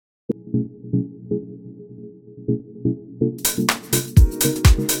Are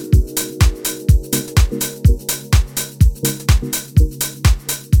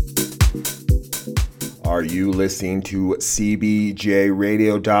you listening to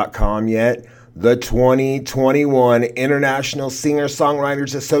CBJRadio.com yet? The 2021 International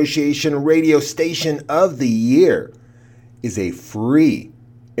Singer-Songwriters Association Radio Station of the Year is a free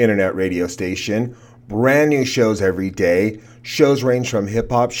internet radio station. Brand new shows every day. Shows range from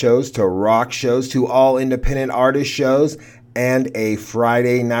hip-hop shows to rock shows to all independent artist shows and a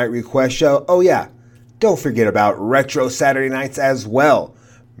Friday night request show. Oh yeah, don't forget about retro Saturday nights as well.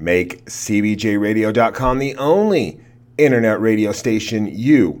 Make CBJRadio.com the only internet radio station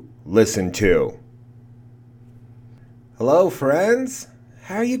you listen to. Hello, friends.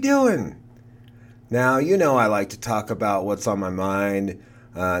 How are you doing? Now, you know I like to talk about what's on my mind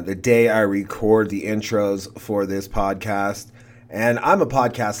the day I record the intros for this podcast. And I'm a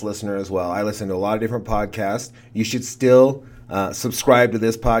podcast listener as well. I listen to a lot of different podcasts. You should still subscribe to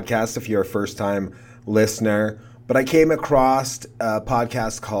this podcast if you're a first-time listener. But I came across a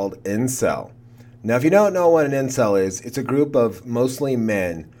podcast called Incel. Now, if you don't know what an incel is, it's a group of mostly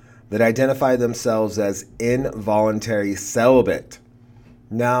men that identify themselves as involuntary celibate.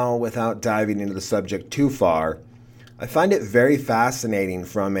 Now, without diving into the subject too far, I find it very fascinating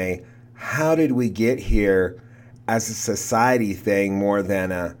from a how did we get here as a society thing more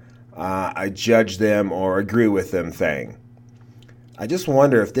than a I judge them or agree with them thing. I just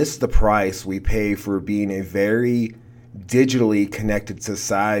wonder if this is the price we pay for being a very digitally connected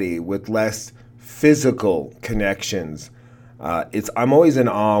society with less physical connections. I'm always in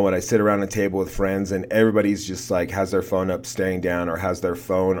awe when I sit around a table with friends and everybody's just like has their phone up staring down or has their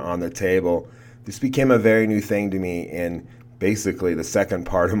phone on the table. This became a very new thing to me in basically the second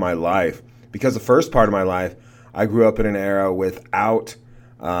part of my life. Because the first part of my life, I grew up in an era without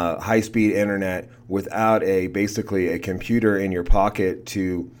high-speed internet, without basically a computer in your pocket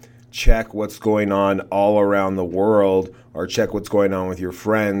to check what's going on all around the world or check what's going on with your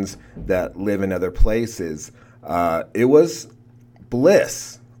friends that live in other places. It was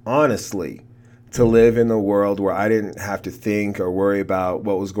bliss, honestly, to live in the world where I didn't have to think or worry about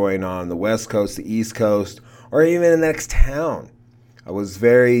what was going on the West Coast, the East Coast, or even in the next town. I was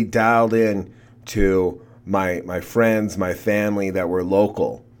very dialed in to my friends, my family that were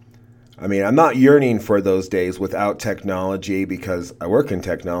local. I mean, I'm not yearning for those days without technology because I work in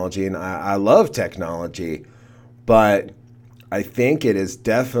technology and I love technology, but I think it has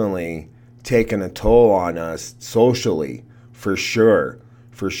definitely taken a toll on us socially, for sure.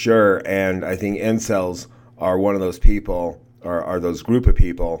 And I think incels are one of those people, or are those group of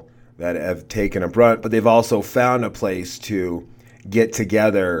people that have taken a brunt, but they've also found a place to get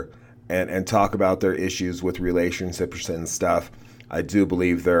together and talk about their issues with relationships and stuff. I do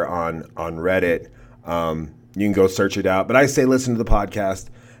believe they're on Reddit. You can go search it out. But I say listen to the podcast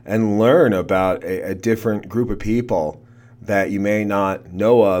and learn about a different group of people that you may not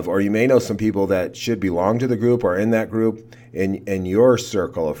know of, or you may know some people that should belong to the group or in that group in your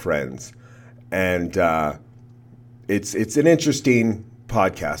circle of friends. And it's an interesting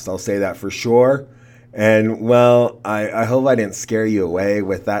podcast. I'll say that for sure. And, well, I hope I didn't scare you away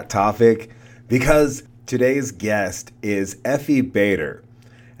with that topic because today's guest is Effie Bader.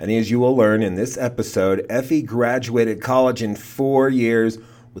 And as you will learn in this episode, Effie graduated college in 4 years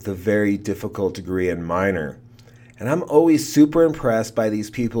with a very difficult degree in minor. And I'm always super impressed by these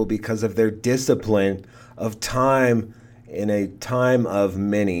people because of their discipline of time in a time of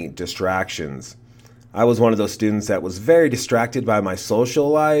many distractions. I was one of those students that was very distracted by my social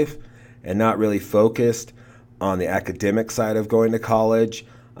life and not really focused on the academic side of going to college.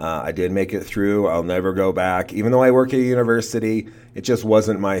 I did make it through. I'll never go back. Even though I work at a university, it just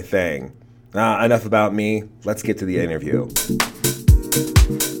wasn't my thing. Enough about me. Let's get to the interview.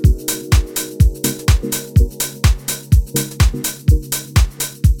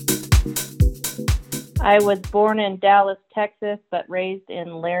 I was born in Dallas, Texas, but raised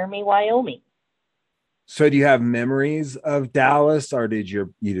in Laramie, Wyoming. So do you have memories of Dallas, or did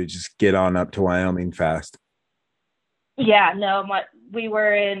you just get on up to Wyoming fast? Yeah, no, we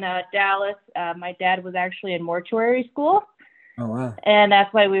were in Dallas. My dad was actually in mortuary school. Oh, wow. And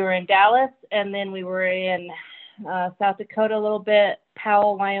that's why we were in Dallas. And then we were in South Dakota a little bit,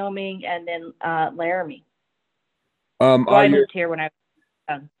 Powell, Wyoming, and then Laramie. I moved here when I was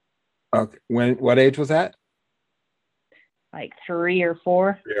young. Okay. What age was that? Like 3 or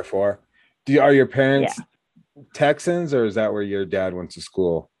 4. 3 or 4. Are your parents Texans, or is that where your dad went to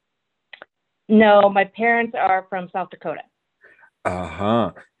school? No, my parents are from South Dakota.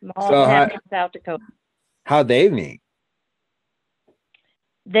 Uh-huh. Small town in South Dakota. How'd they meet?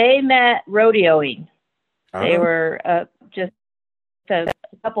 They met rodeoing. They were just a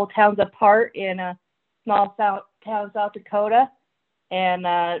couple towns apart in a small town, South Dakota. And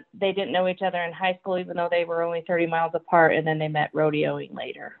they didn't know each other in high school, even though they were only 30 miles apart. And then they met rodeoing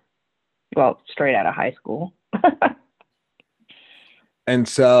later. Well, straight out of high school. And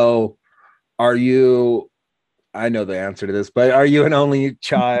so are you, I know the answer to this, but are you an only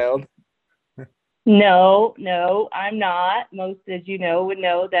child? No, I'm not. Most, as you know, would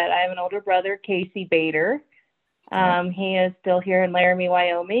know that I have an older brother, Casey Bader. He is still here in Laramie,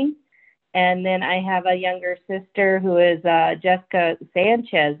 Wyoming. And then I have a younger sister who is Jessica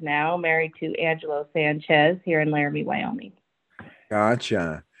Sanchez now, married to Angelo Sanchez here in Laramie, Wyoming.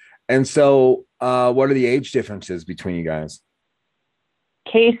 Gotcha. And so what are the age differences between you guys?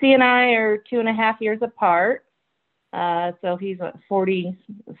 Casey and I are 2.5 years apart. So he's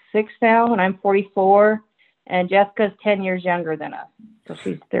 46 now, and I'm 44. And Jessica's 10 years younger than us. So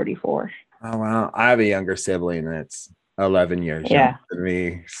she's 34. Oh, wow. I have a younger sibling that's 11 years younger than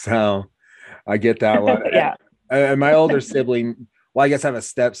me. So I get that one. Yeah. And my older sibling, well, I guess I have a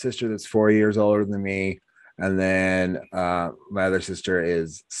stepsister that's 4 years older than me. And then my other sister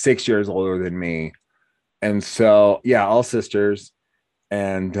is 6 years older than me. And so, yeah, all sisters.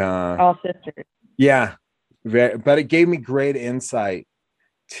 And all sisters. Yeah. But it gave me great insight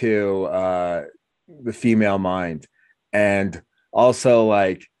to the female mind. And also,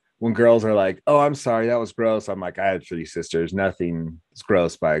 like, when girls are like, oh, I'm sorry, that was gross. I'm like, I had 3 sisters. Nothing is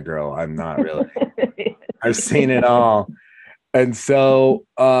gross by a girl. I'm not really. I've seen it all. And so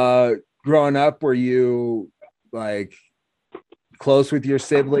growing up, were you like close with your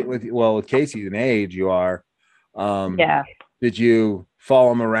sibling? With Casey's an age you are. Yeah. Did you follow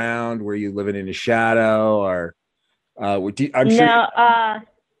them around? Were you living in a shadow, or I'm sure? No.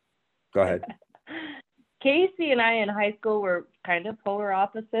 Go ahead. Casey and I in high school were kind of polar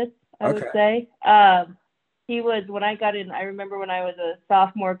opposites, I would say. He was, when I got in, I remember when I was a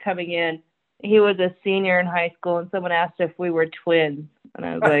sophomore coming in, he was a senior in high school, and someone asked if we were twins. And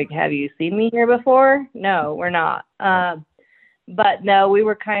I was like, have you seen me here before? No, we're not. But no, we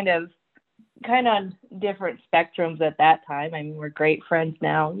were kind of on different spectrums at that time. I mean, we're great friends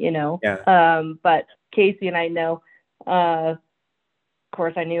now, you know. Yeah. But Casey and I know, of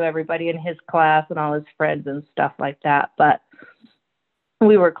course, I knew everybody in his class and all his friends and stuff like that. But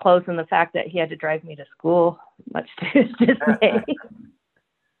we were close in the fact that he had to drive me to school, much to his dismay.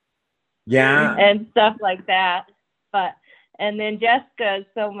 Yeah. And stuff like that. But, and then Jessica is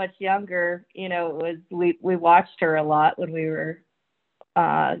so much younger, you know, it was, we watched her a lot when we were,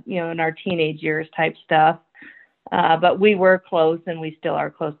 you know, in our teenage years type stuff. But we were close, and we still are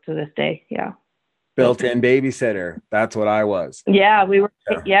close to this day. Yeah. Built-in babysitter. That's what I was. Yeah, we were.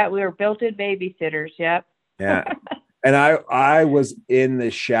 Yeah, we were built-in babysitters. Yep. Yeah. And I was in the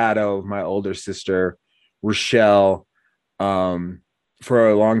shadow of my older sister, Rochelle. For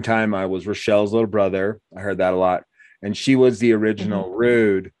a long time, I was Rochelle's little brother. I heard that a lot. And she was the original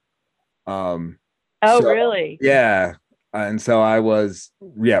Rude. Really? Yeah. And so I was,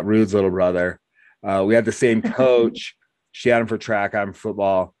 Rude's little brother. We had the same coach. She had him for track, I'm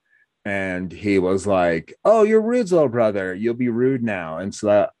football. And he was like, oh, you're Rude's little brother. You'll be Rude now. And so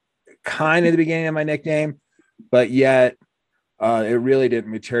that kind of the beginning of my nickname, but yet it really didn't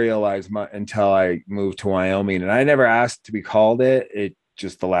materialize much until I moved to Wyoming. And I never asked to be called it. It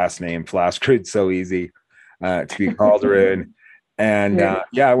just, the last name, Flask Rude, so easy to be called Rude. And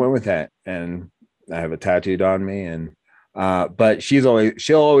I went with that. And I have it tattooed on me. And but she'll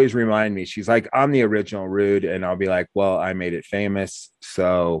always remind me, she's like, I'm the original Rude. And I'll be like, well, I made it famous.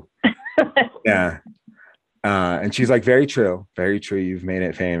 So yeah. And she's like, very true. You've made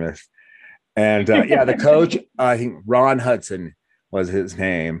it famous. And the coach, I think Ron Hudson was his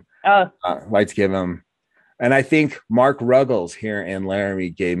name. Like to give him. And I think Mark Ruggles here in Laramie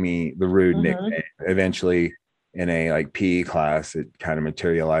gave me the Rude nickname. Eventually in a like PE class, it kind of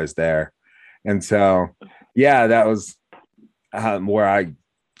materialized there. And so, that was where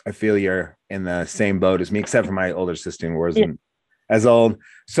I feel you're in the same boat as me, except for my older sister who wasn't as old.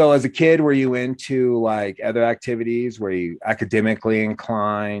 So as a kid, were you into like other activities? Were you academically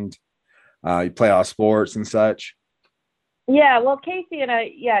inclined? You play all sports and such? Yeah, well, Casey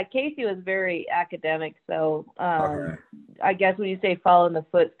was very academic. So I guess when you say follow in the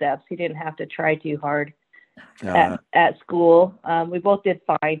footsteps, he didn't have to try too hard at school. We both did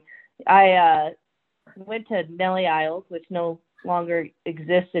fine. I went to Nellie Isles, which no longer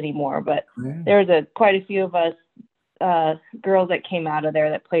exists anymore, but there was quite a few of us girls that came out of there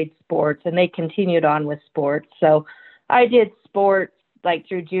that played sports, and they continued on with sports. So I did sports like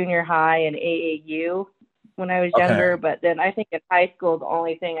through junior high and AAU when I was younger. But then I think in high school, the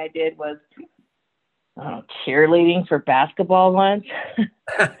only thing I did was cheerleading for basketball once.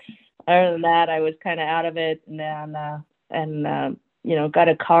 Other than that, I was kind of out of it. And then, got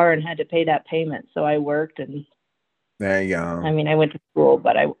a car and had to pay that payment. So I worked, and there you go. I mean, I went to school,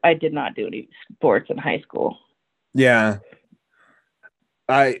 but I did not do any sports in high school. Yeah.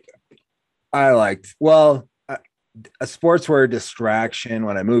 I liked, sports were a distraction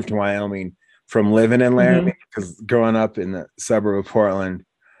when I moved to Wyoming from living in Laramie, because growing up in the suburb of Portland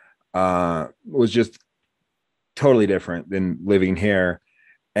was just totally different than living here.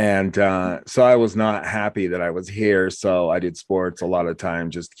 And so I was not happy that I was here. So I did sports a lot of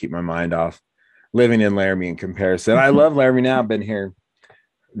time just to keep my mind off living in Laramie in comparison. I love Laramie now. I've been here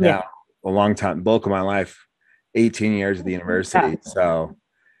now a long time, bulk of my life, 18 years at the university. So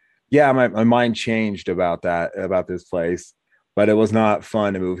yeah, my mind changed about this place, but it was not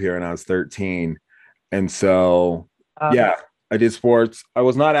fun to move here when I was 13. And so, I did sports. I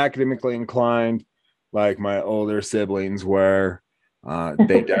was not academically inclined like my older siblings were.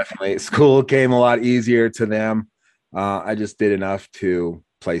 They definitely, school came a lot easier to them. I just did enough to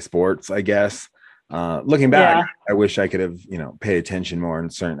play sports, I guess. Looking back, I wish I could have, paid attention more in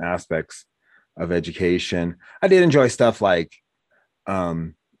certain aspects of education. I did enjoy stuff like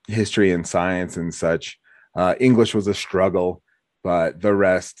history and science and such. English was a struggle, but the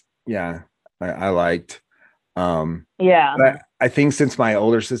rest, I liked. But I think since my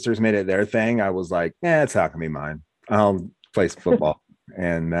older sisters made it their thing, I was like, it's not gonna be mine. I'll play football.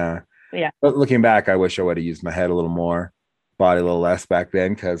 And but looking back, I wish I would have used my head a little more, body a little less back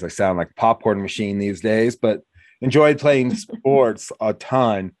then, because I sound like a popcorn machine these days. But enjoyed playing sports a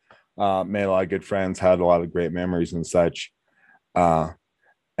ton. Made a lot of good friends, had a lot of great memories and such. And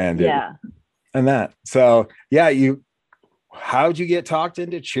that. So how'd you get talked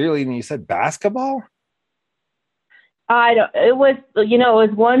into cheerleading? You said basketball? It was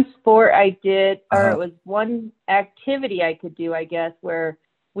one sport I did, or it was one activity I could do, I guess, where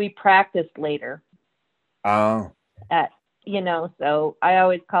we practiced later. Oh. So I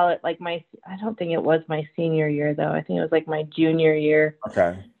always call it like I don't think it was my senior year though. I think it was like my junior year.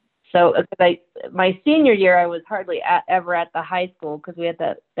 Okay. So my senior year, I was hardly ever at the high school because we had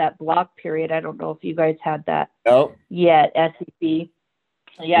that block period. I don't know if you guys had that yet, SEC.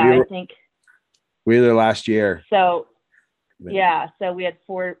 Yeah, I think we were there last year. So so we had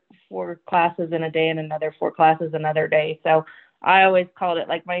four classes in a day and another 4 classes another day. So I always called it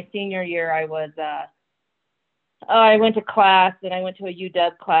like my senior year. I was I went to class, and I went to a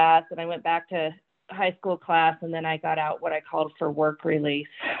UW class, and I went back to high school class, and then I got out what I called for work release.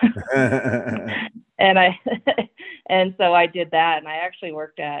 and so I did that, and I actually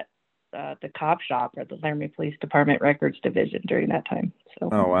worked at the cop shop or the Laramie Police Department Records Division during that time. So.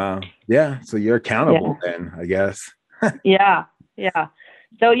 Oh wow, yeah. So you're accountable then, I guess. Yeah.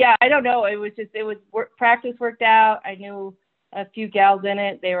 So I don't know. Practice worked out. I knew a few gals in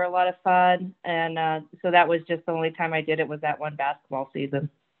it. They were a lot of fun, and so that was just the only time I did it, was that one basketball season.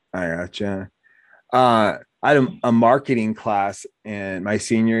 I gotcha. I had a marketing class in my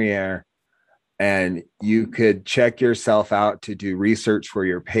senior year, and you could check yourself out to do research for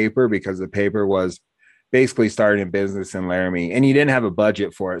your paper, because the paper was basically starting a business in Laramie, and you didn't have a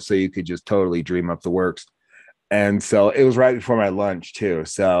budget for it. So you could just totally dream up the works. And so it was right before my lunch too.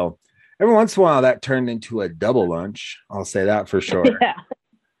 So every once in a while that turned into a double lunch. I'll say that for sure.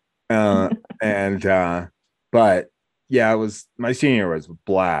 But it was, my senior year was a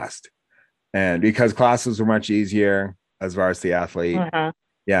blast. And because classes were much easier as varsity athlete,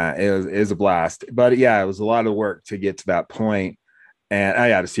 it was a blast. But it was a lot of work to get to that point. And I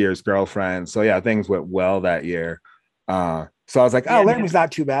had a serious girlfriend. So things went well that year. So I was like, Laramie's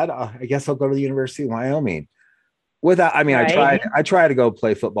not too bad. I guess I'll go to the University of Wyoming. I tried to go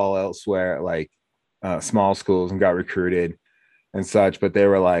play football elsewhere, like small schools, and got recruited and such, but they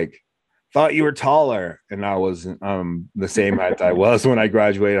were like, thought you were taller, and I was the same height I was when I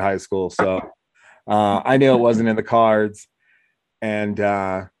graduated high school. So I knew it wasn't in the cards. And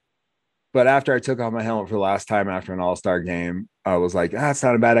but after I took off my helmet for the last time after an all-star game, I was like, that's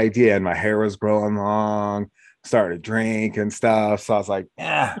not a bad idea. And my hair was growing long, started to drink and stuff. So I was like,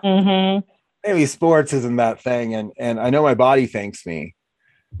 maybe sports isn't that thing. And I know my body thanks me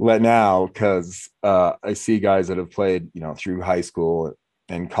now, because I see guys that have played, through high school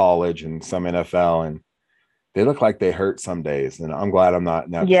and college and some NFL, and they look like they hurt some days. And I'm glad I'm not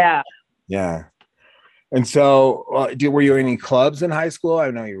now. Yeah. And so were you in any clubs in high school?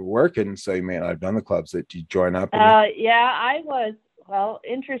 I know you were working, so you may not have done the clubs. Did you join up? I was. Well,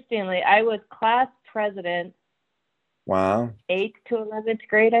 interestingly, I was class president. Wow. 8th to 11th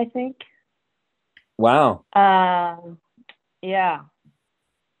grade, I think. Wow. Yeah.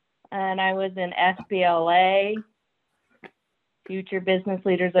 And I was in SBLA, Future Business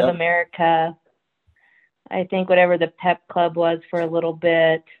Leaders of America. I think whatever the pep club was for a little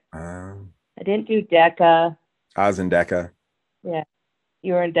bit. I didn't do DECA. I was in DECA. Yeah.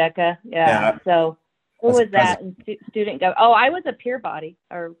 You were in DECA? Yeah. So what was that? And student gov. Oh, I was a peer body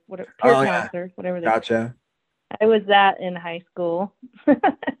or what? Peer counselor, whatever. Gotcha. I was that in high school.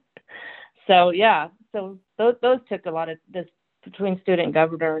 So yeah. So those took a lot of this between student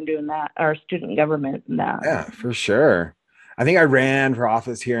governor and doing that, or student government and that. Yeah, for sure. I think I ran for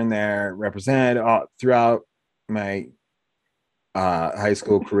office here and there, represented throughout my high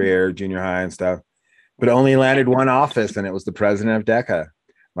school career, junior high and stuff, but only landed one office, and it was the president of DECA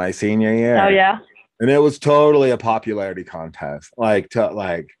my senior year. Oh yeah. And it was totally a popularity contest,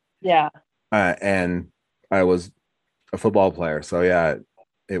 yeah. And I was a football player, so yeah,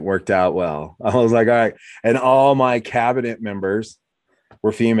 it worked out well. I was like, all right, and all my cabinet members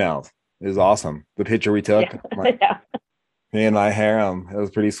were females. It was awesome. The picture we took, me and my harem, it was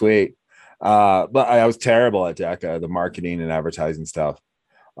pretty sweet. But I was terrible at DECA, the marketing and advertising stuff.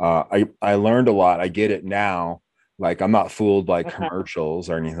 I learned a lot. I get it now. Like, I'm not fooled by commercials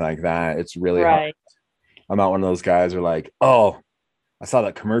or anything like that. It's really hard. I'm not one of those guys who are like, oh, I saw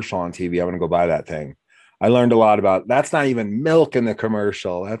that commercial on TV. I'm going to go buy that thing. I learned a lot about that's not even milk in the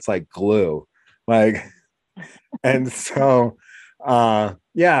commercial. That's like glue. And so,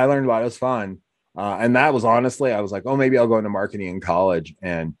 yeah, I learned a lot. It was fun. And that was honestly, I was like, oh, maybe I'll go into marketing in college,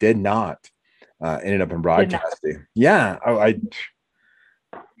 and did not. Ended up in broadcasting. Yeah. I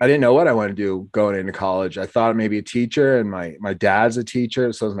didn't know what I wanted to do going into college. I thought maybe a teacher, and my dad's a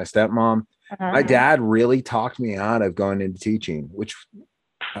teacher. So is my stepmom. My dad really talked me out of going into teaching, which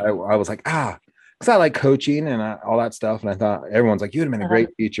I was like, because I like coaching and all that stuff. And I thought everyone's like, you'd have been a great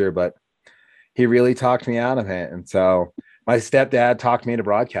teacher, but he really talked me out of it. And so my stepdad talked me into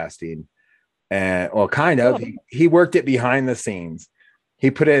broadcasting, and kind of, he worked it behind the scenes.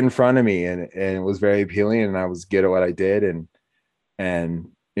 He put it in front of me, and it was very appealing, and I was good at what I did and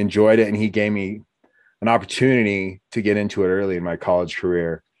enjoyed it. And he gave me an opportunity to get into it early in my college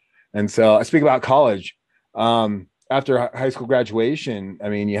career. And so I speak about college. After high school graduation, I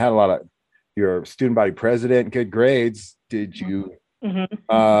mean, you had a lot of your student body president, good grades. Did you,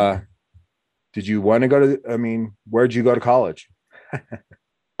 did you want to go to, where'd you go to college?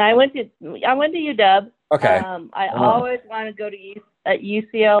 I went to UW. Okay. I always wanted to go to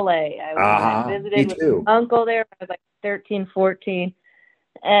UCLA. I visited with my uncle there. I was like 13, 14.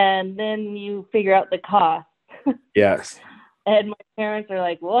 And then you figure out the cost. Yes. And my parents are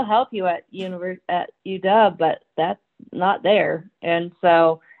like, we'll help you at UW, but that's not there. And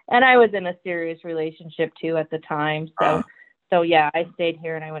so, and I was in a serious relationship too at the time. So yeah, I stayed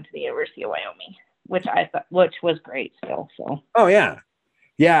here and I went to the University of Wyoming, which was great still. So. Oh yeah.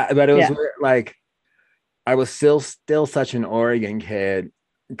 Yeah. But it was like, I was still such an Oregon kid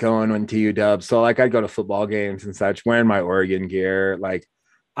going into UW. So like, I'd go to football games and such, wearing my Oregon gear. Like,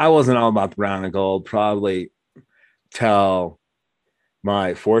 I wasn't all about the brown and gold, probably till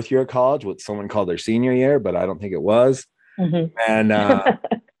my fourth year of college, what someone called their senior year, but I don't think it was. And I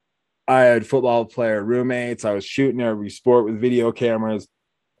had football player roommates. I was shooting every sport with video cameras.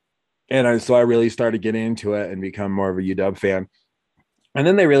 And so I really started getting into it and become more of a UW fan. And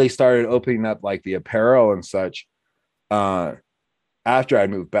then they really started opening up like the apparel and such after I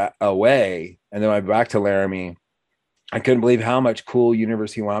moved back away. And then I went back to Laramie. I couldn't believe how much cool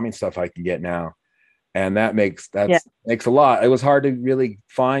University of Wyoming stuff I can get now. And that makes a lot. It was hard to really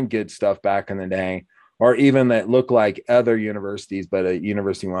find good stuff back in the day, or even that look like other universities, but a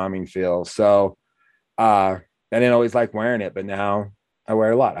University of Wyoming feel. So I didn't always like wearing it, but now I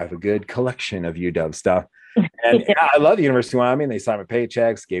wear a lot. I have a good collection of UW stuff. And I love the University of Wyoming. They signed my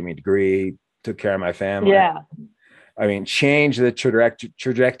paychecks, gave me a degree, took care of my family. Yeah. I mean, changed the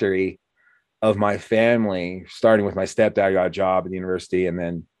trajectory of my family, starting with my stepdad got a job at the university, and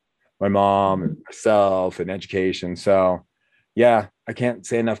then my mom and myself and education. So yeah, I can't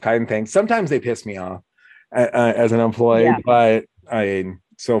say enough kind things. Sometimes they piss me off as an employee, but I mean,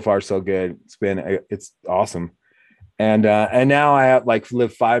 so far so good. It's awesome. And now I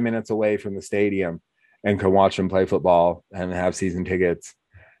live 5 minutes away from the stadium and can watch them play football and have season tickets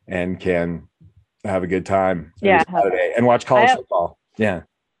and can have a good time every Saturday and watch college football. Yeah.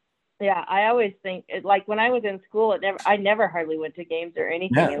 Yeah, I always think like when I was in school, I never hardly went to games or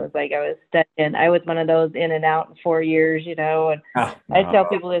anything. Yeah. It was like I was stuck in. I was one of those in and out in 4 years, And I tell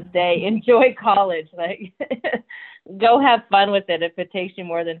people this day, enjoy college. Like, go have fun with it if it takes you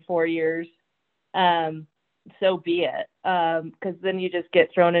more than 4 years. so be it. Because then you just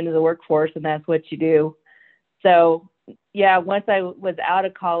get thrown into the workforce and that's what you do. So yeah, once I was out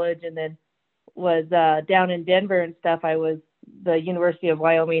of college and then was down in Denver and stuff, I was the University of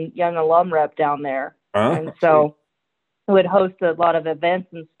Wyoming Young Alum Rep down there. And so I would host a lot of events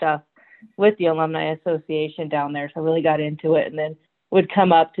and stuff with the Alumni Association down there. So I really got into it, and then would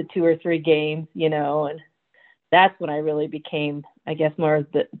come up to 2 or 3 games, and that's when I really became, I guess, more of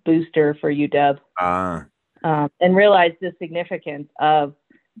the booster for UW. And realized the significance of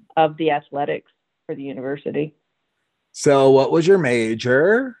the athletics for the university. So what was your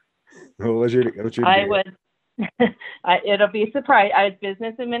major? What was your I was, it'll be a surprise. I was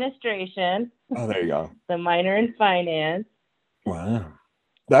business administration. Oh, there you go. The minor in finance. Wow.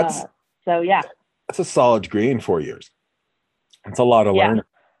 That's so yeah. That's a solid degree in 4 years. That's a lot of learning.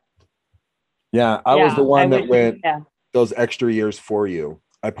 Yeah. I was the one that went those extra years for you.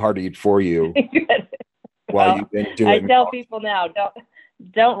 I partied for you while you've been doing. I tell people now,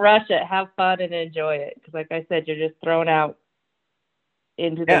 don't rush it. Have fun and enjoy it. Because like I said, you're just thrown out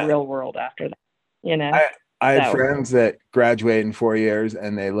into the real world after that. I had friends that graduated in 4 years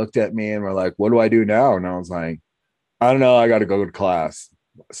and they looked at me and were like, what do I do now? And I was like, I don't know. I got to go to class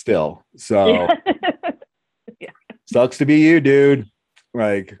still. So sucks to be you, dude.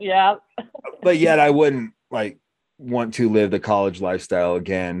 Like, yeah. But yet I wouldn't want to live the college lifestyle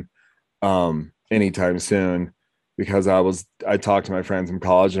again anytime soon, because I talked to my friends in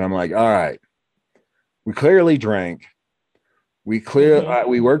college and I'm like, all right, we clearly drank. We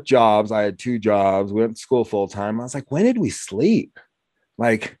worked jobs. I had 2 jobs. We went to school full time. I was like, when did we sleep?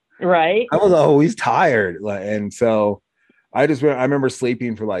 Like, right. I was always tired. And so I remember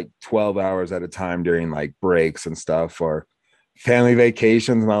sleeping for 12 hours at a time during breaks and stuff, or family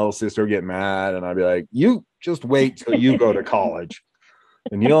vacations. My little sister would get mad and I'd be like, you just wait till you go to college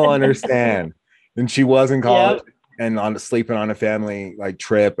and you'll understand. And she was in college and sleeping on a family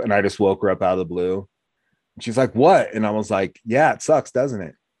trip. And I just woke her up out of the blue. She's like, what? And I was like, yeah, it sucks, doesn't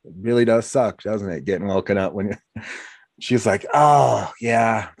it? It really does suck, doesn't it? Getting woken up when she's like, oh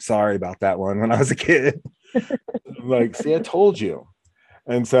yeah, sorry about that one when I was a kid. Like, see, I told you.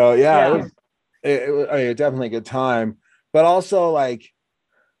 And so, it was definitely a good time, but also I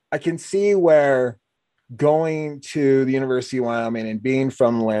can see where going to the University of Wyoming and being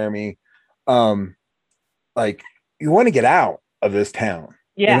from Laramie, you want to get out of this town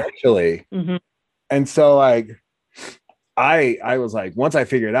eventually. Mm-hmm. And so I was like, once I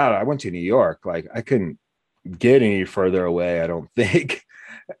figured it out, I went to New York. I couldn't get any further away, I don't think.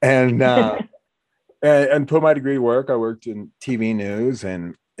 And and put my degree to work. I worked in TV news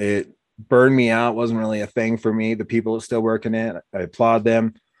and it burned me out. Wasn't really a thing for me. The people that still working it, I applaud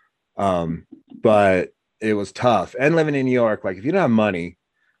them. But it was tough. And living in New York, if you don't have money,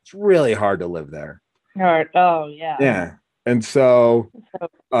 it's really hard to live there. Hard. Oh yeah. Yeah. And so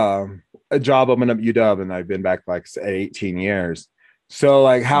a job opened up UW and I've been back 18 years.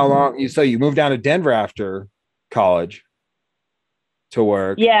 So how long you moved down to Denver after college to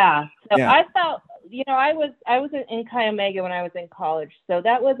work? Yeah. So I felt, I was in Chi Omega when I was in college. So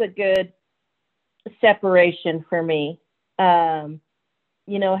that was a good separation for me.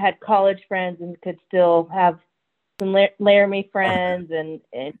 Had college friends and could still have some Laramie friends and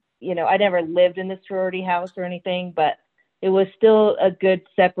I never lived in the sorority house or anything, but it was still a good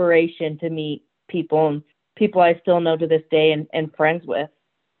separation to meet people and people I still know to this day and friends with.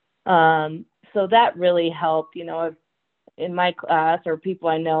 So that really helped, in my class or people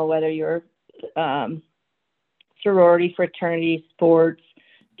I know, whether you're sorority, fraternity, sports,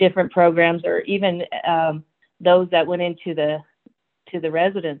 different programs, or even those that went into the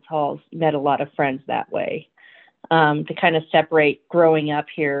residence halls, met a lot of friends that way, to kind of separate growing up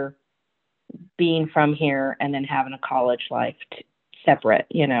here, being from here, and then having a college life separate,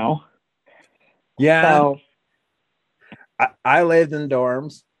 Yeah. So, I lived in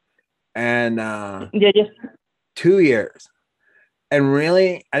dorms and 2 years. And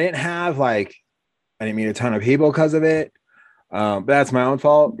really, I didn't have I didn't meet a ton of people because of it. But that's my own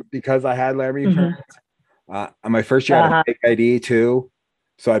fault because I had Laramie friends. My first year I had a fake ID too.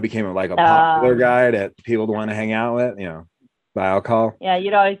 So I became a popular guy that people want to hang out with, by alcohol. Yeah,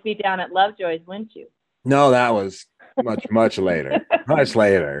 you'd always be down at Lovejoy's, wouldn't you? No, that was much later. Much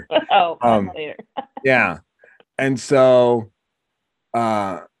later. Oh, later. Yeah. And so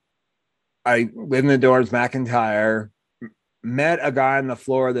I lived in the dorms, McIntyre, met a guy on the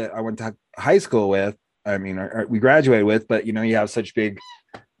floor that I went to high school with. I mean, we graduated with, but you have such big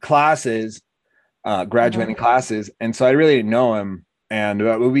classes, graduating classes. And so I really didn't know him.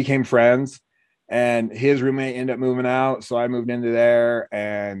 And we became friends. And his roommate ended up moving out. So I moved into there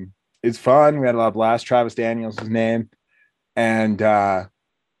and it's fun. We had a lot of blast. Travis Daniels, his name. And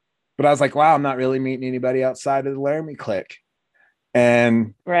but I was like, wow, I'm not really meeting anybody outside of the Laramie clique.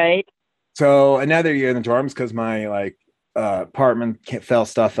 And right. So another year in the dorms, because my like apartment fell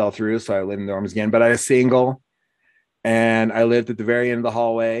through, so I lived in the dorms again. But I was single, and I lived at the very end of the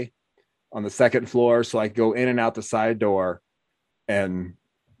hallway on the second floor, so I could go in and out the side door, and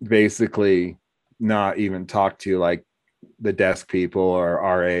basically not even talk to like the desk people or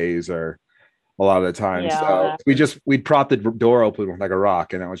RAs or a lot of the time. Yeah. So we'd prop the door open with like a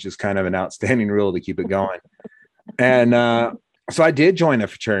rock, and that was just kind of an outstanding rule to keep it going. And so I did join a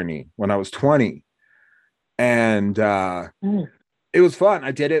fraternity when I was 20, and it was fun.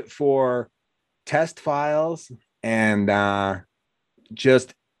 I did it for test files and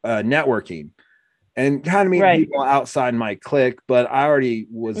just networking and kind of meet people outside my clique. But I already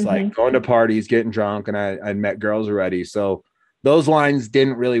was like going to parties, getting drunk, and I'd met girls already. So those lines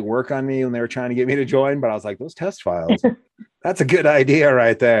didn't really work on me when they were trying to get me to join. But I was like, those test files, that's a good idea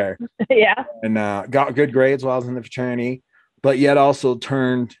right there. Yeah. And got good grades while I was in the fraternity, but yet also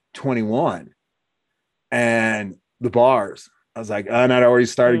turned 21. And the bars, I was like, and I'd already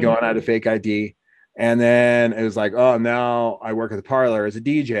started going out of fake ID. And then it was like, oh, now I work at the parlor as a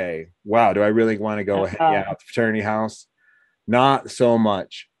DJ. Wow, do I really want to go hang out at the fraternity house? Not so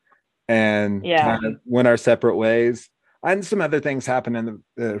much. And kind of went our separate ways. And some other things happened in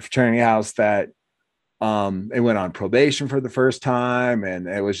the fraternity house that it went on probation for the first time, and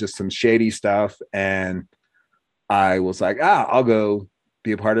it was just some shady stuff. And I was like, I'll go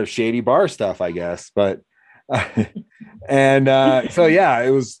be a part of shady bar stuff, I guess. But and so yeah, I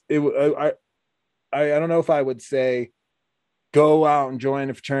don't know if I would say go out and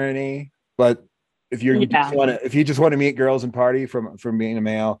join a fraternity, but if you just want to meet girls and party from being a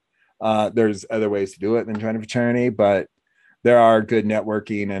male, there's other ways to do it than join a fraternity. But there are good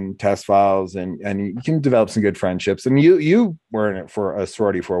networking and test files, and you can develop some good friendships. And you were in it for a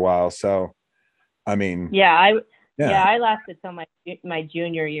sorority for a while, so I mean, I lasted till my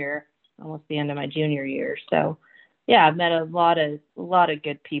junior year, almost the end of my junior year. So yeah, I've met a lot of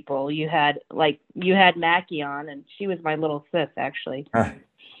good people. You had Mackie on, and she was my little sis actually when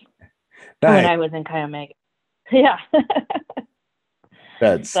I was in Chi Omega. Yeah.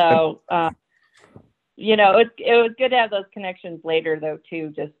 So. It was good to have those connections later, though,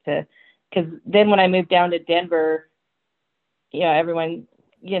 too, just because then when I moved down to Denver, everyone,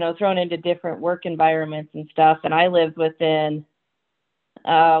 thrown into different work environments and stuff. And I lived we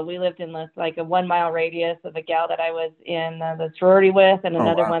lived in like a 1 mile radius of a gal that I was in the sorority with, and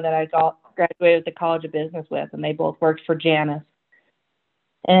another one that I graduated with the College of Business with, and they both worked for Janus.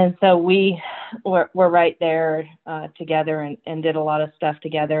 And so we were right there together and did a lot of stuff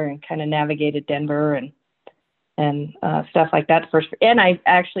together and kind of navigated Denver and stuff like that first. And I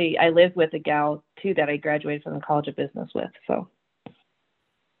lived with a gal too that I graduated from the College of Business with. So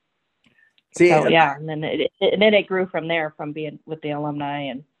yeah, and then it grew from there, from being with the alumni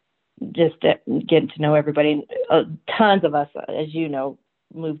and just getting to know everybody. Tons of us, as you know,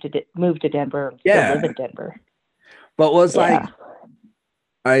 moved to Denver. Yeah, live in Denver. But like.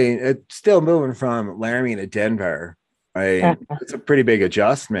 It's still moving from Laramie to Denver. It's a pretty big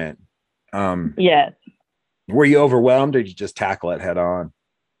adjustment. Yes. Were you overwhelmed, or did you just tackle it head on?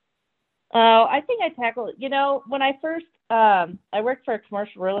 Oh, I think I tackled it. When I first, I worked for a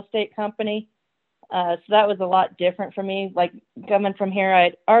commercial real estate company. So that was a lot different for me. Like coming from here,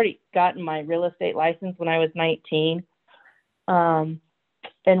 I'd already gotten my real estate license when I was 19, and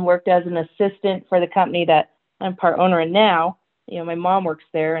worked as an assistant for the company that I'm part owner in now. My mom works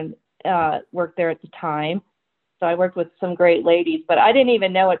there and worked there at the time. So I worked with some great ladies, but I didn't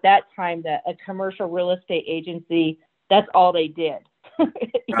even know at that time that a commercial real estate agency, that's all they did.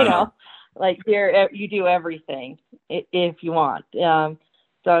 Like here, you do everything if you want. So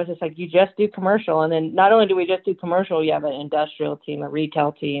I was just like, you just do commercial. And then not only do we just do commercial, you have an industrial team, a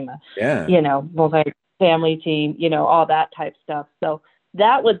retail team, multi-family team, all that type stuff. So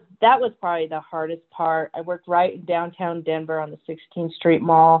that was probably the hardest part. I worked right in downtown Denver on the 16th Street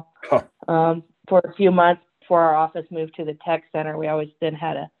Mall for a few months before our office moved to the tech center. We always then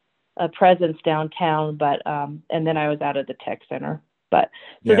had a presence downtown, but and then I was out of the tech center. But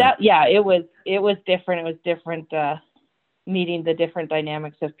so it was different. It was different meeting the different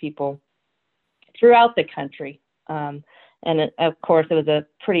dynamics of people throughout the country. And of course, it was a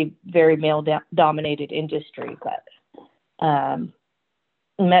very male dominated industry, but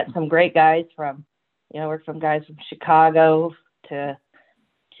met some great guys worked from guys from Chicago to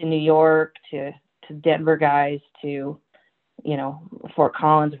New York to Denver guys to Fort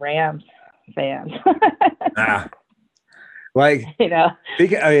Collins Rams fans. Like, you know.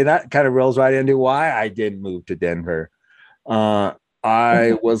 I mean, that kind of rolls right into why I didn't move to Denver.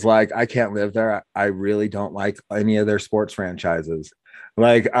 I was like, I can't live there. I really don't like any of their sports franchises.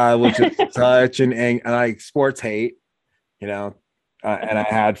 Like, I was just such like sports hate, you know, and I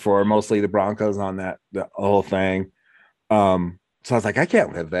had for mostly the Broncos on the whole thing. So I was like, I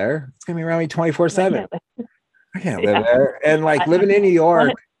can't live there. It's gonna be around me 24/7. I can't live there. And like living in New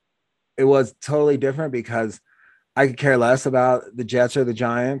York, it was totally different because I could care less about the Jets or the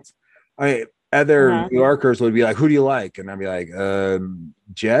Giants. I mean, other New Yorkers would be like, who do you like? And I'd be like,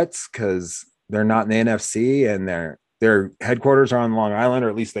 Jets, because they're not in the NFC and their headquarters are on Long Island, or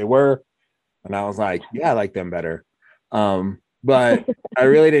at least they were. And I was like, yeah, I like them better. But I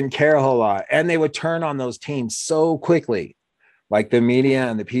really didn't care a whole lot. And they would turn on those teams so quickly. Like the media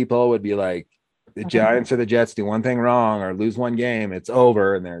and the people would be like, the Giants or the Jets do one thing wrong or lose one game, it's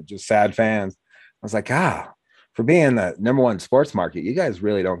over. And they're just sad fans. I was like, for being the number one sports market, you guys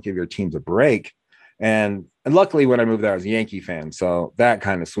really don't give your teams a break. And luckily when I moved there, I was a Yankee fan. So that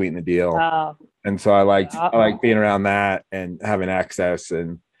kind of sweetened the deal. And so I liked being around that and having access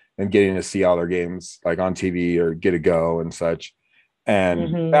and getting to see all their games like on TV or get a go and such.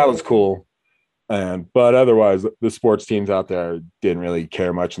 And that was cool. But otherwise, the sports teams out there didn't really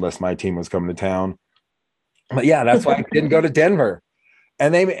care much unless my team was coming to town. But yeah, that's why I didn't go to Denver.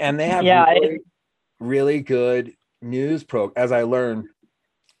 And they have really good news as I learned,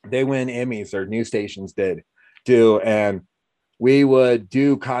 they win Emmys, or news stations do. And we would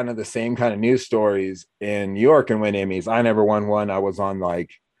do kind of the same kind of news stories in New York and win Emmys. I never won one. I was on I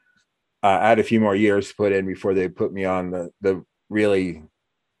had a few more years to put in before they put me on the really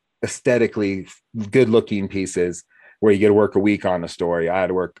aesthetically good looking pieces where you get to work a week on a story. I had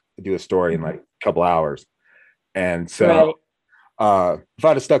to do a story in like a couple hours. And so if I'd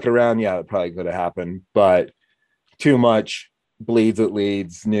have stuck it around, yeah, it probably could have happened, but too much bleeds it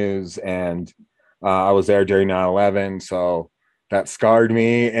leads news. And I was there during 9/11. So that scarred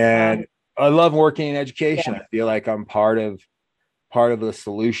me. And I love working in education. I feel like I'm part of the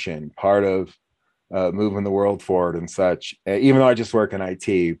solution, part of moving the world forward and such, even though I just work in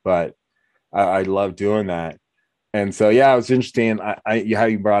IT, but I love doing that. And so, yeah, it was interesting. How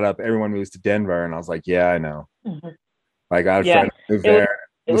you brought up everyone moves to Denver, and I was like, yeah, I know. Like I had a friend who moved there.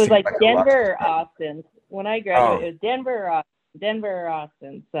 It was like Denver or Austin. When I graduated, it was Denver or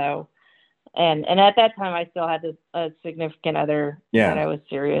Austin. So, and at that time, I still had a significant other that I was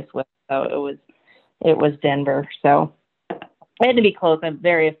serious with. So it was Denver. So I had to be close. I'm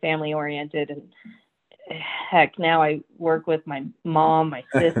very family oriented, and heck, now I work with my mom, my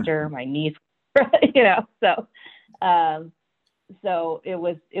sister, my niece. So it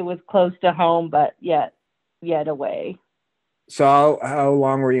was close to home, but yet away. So how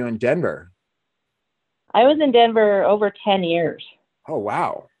long were you in Denver? I was in Denver over 10 years. Oh,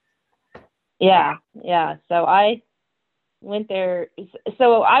 wow. Yeah. So I went there.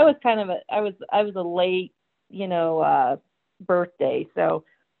 So I was I was a late, birthday. So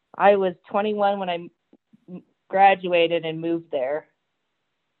I was 21 when I graduated and moved there.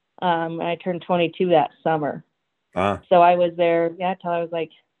 And I turned 22 that summer. So I was there, till I was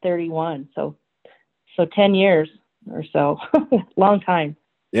like 31. So 10 years or so, long time.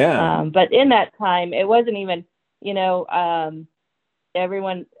 Yeah. But in that time, it wasn't even,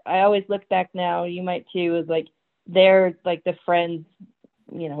 everyone, I always look back now, you might too, is like, they're like the friends,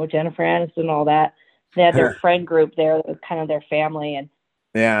 Jennifer Aniston and all that. They had their friend group there that was kind of their family. And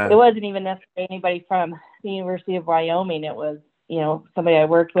it wasn't even necessarily anybody from the University of Wyoming. It was, somebody I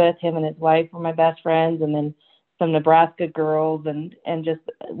worked with, him and his wife were my best friends. And then some Nebraska girls and just,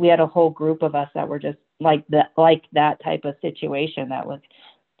 we had a whole group of us that were just like that type of situation that was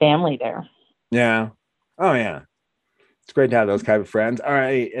family there. Yeah. Oh yeah. It's great to have those kind of friends. All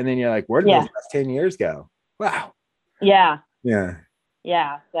right. And then you're like, where did those last 10 years go? Wow. Yeah. Yeah.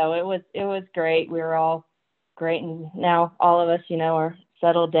 Yeah. So it was great. We were all great. And now all of us, are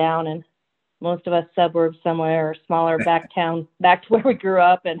settled down, and most of us suburbs somewhere or smaller back to where we grew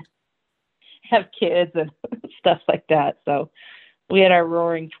up and have kids and stuff like that. So we had our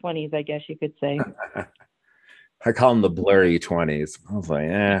roaring 20s, I guess you could say. I call them the blurry 20s. I was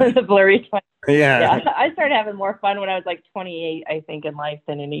like, the blurry 20s. Yeah. I started having more fun when I was like 28, I think, in life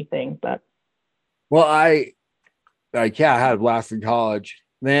than anything. But well, I had a blast in college.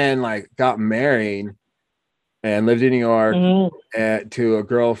 Then got married and lived in New York to a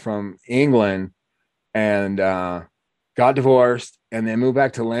girl from England, and got divorced, and then moved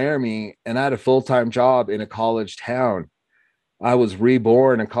back to Laramie, and I had a full-time job in a college town. I was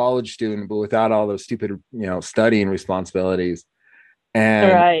reborn a college student, but without all those stupid, studying responsibilities.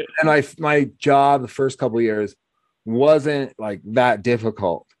 And my job the first couple of years wasn't like that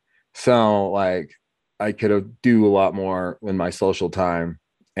difficult. So like I could have do a lot more in my social time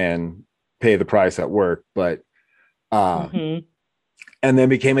and pay the price at work. But Mm-hmm. and then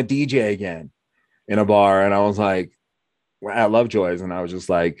became a DJ again in a bar. And I was like at Lovejoy's, and I was just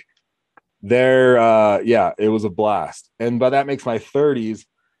like, there, yeah, it was a blast. And by that makes my 30s,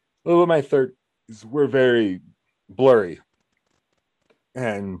 oh, my 30s were very blurry.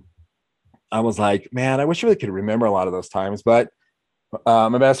 And I was like, man, I wish I really could remember a lot of those times. But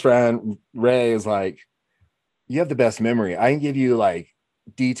my best friend Ray is like, you have the best memory. I can give you like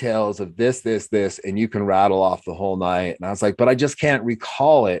details of this, and you can rattle off the whole night. And I was like, but I just can't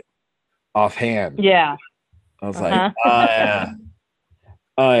recall it offhand. Yeah. I was like,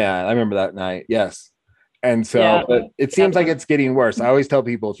 oh yeah, I remember that night. Yes. And so, but it seems like it's getting worse. I always tell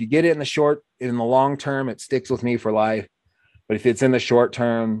people, if you get it in the long term, it sticks with me for life. But if it's in the short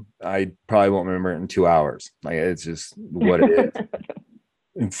term, I probably won't remember it in 2 hours. Like, it's just what it is.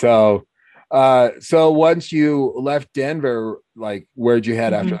 And so, so once you left Denver, like, where'd you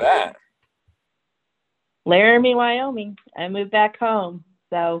head after that? Laramie, Wyoming. I moved back home.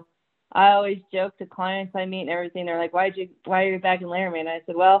 So I always joke to clients I meet and everything. They're like, why are you back in Laramie? And I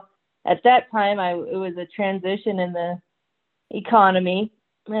said, well, at that time, it was a transition in the economy,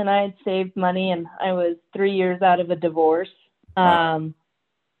 and I had saved money, and I was 3 years out of a divorce. So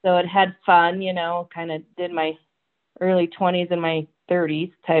it had fun, kind of did my early 20s and my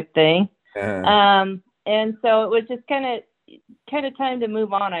 30s type thing. And so it was just kind of time to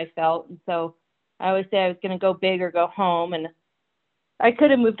move on, I felt. And so I always say I was going to go big or go home, and I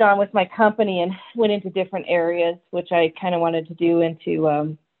could have moved on with my company and went into different areas, which I kind of wanted to do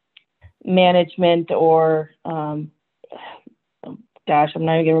into management or, gosh, I'm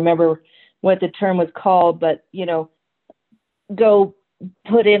not even going to remember what the term was called, but, go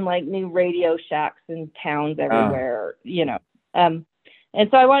put in like new Radio Shacks in towns everywhere, and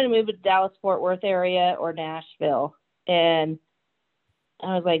so I wanted to move to Dallas, Fort Worth area or Nashville. And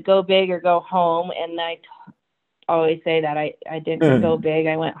I was like, go big or go home. And I always say that I didn't go big.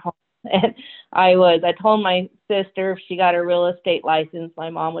 I went home. And I told my sister if she got a real estate license, my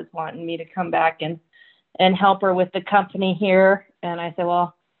mom was wanting me to come back and help her with the company here. And I said,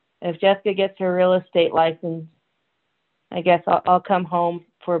 well, if Jessica gets her real estate license, I guess I'll come home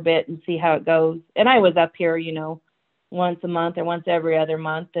for a bit and see how it goes. And I was up here, once a month or once every other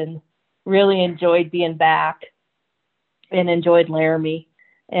month, and really enjoyed being back and enjoyed Laramie.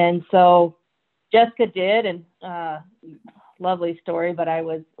 And so Jessica did, and lovely story, but I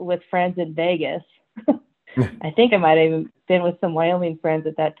was with friends in Vegas. I think I might have even been with some Wyoming friends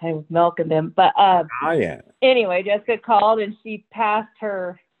at that time with Milk and them. But anyway, Jessica called and she passed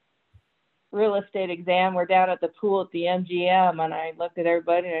her real estate exam. We're down at the pool at the MGM, and I looked at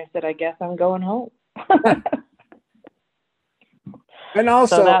everybody and I said, I guess I'm going home. And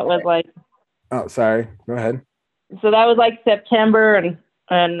also, so that was like, oh, sorry, go ahead. So that was like September,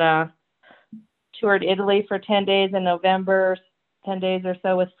 and toured Italy for 10 days in November, 10 days or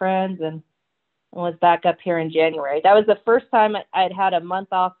so with friends, and was back up here in January. That was the first time I'd had a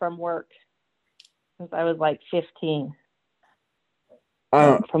month off from work since I was like 15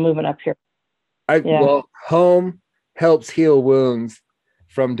 from moving up here. Well, home helps heal wounds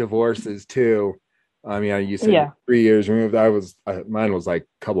from divorces too. I mean, you said 3 years removed. Mine was like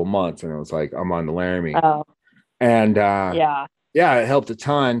a couple months, and it was like I'm on the Laramie. And it helped a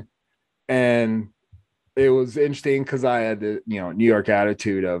ton. And it was interesting because I had the New York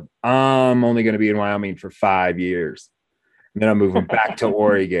attitude of I'm only going to be in Wyoming for 5 years, and then I'm moving back to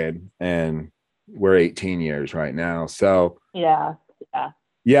Oregon, and we're 18 years right now. So I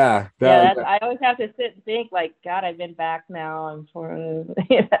always have to sit and think like, God, I've been back now.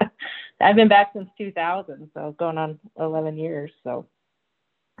 I've been back since 2000, so going on 11 years. So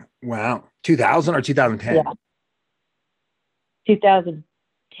wow, 2000 or 2010? Yeah,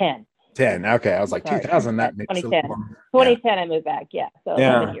 2010. 10. Okay, I was like 2000. That makes 2010. 2010, I moved back. Yeah, so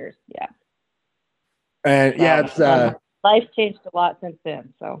 11 years. Yeah, and it's life changed a lot since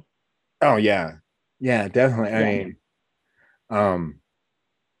then. So. Oh yeah, definitely. I mean,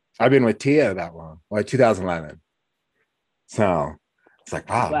 I've been with Tia that long, like 2011. So it's like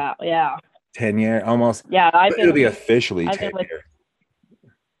wow, yeah, 10 years almost. Yeah, it'll be officially 10 years.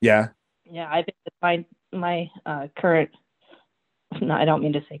 Yeah, I've been with my current. No, I don't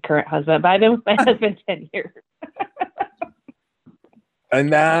mean to say current husband, but I've been with my husband 10 years.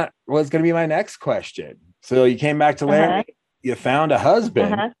 And that was going to be my next question. So you came back to Laramie. You found a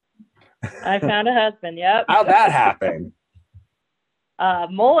husband. I found a husband. Yep. How'd that happen?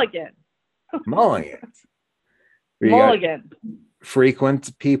 Mulligan. Mulligan. Mulligan.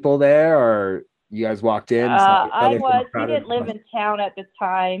 Frequent people there, or You guys walked in. We didn't live in town at the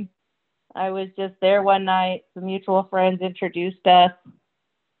time. I was just there one night. Some mutual friends introduced us.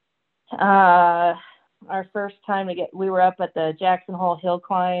 Our first time we were up at the Jackson Hole Hill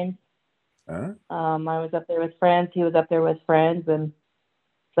Climb. I was up there with friends. He was up there with friends. And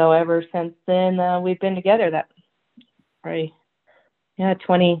so ever since then, we've been together. 20.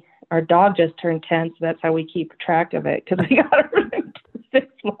 Our dog just turned 10, so that's how we keep track of it, because we got her 6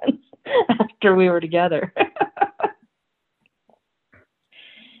 months after we were together.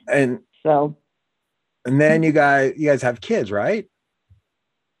 And then you guys have kids, right?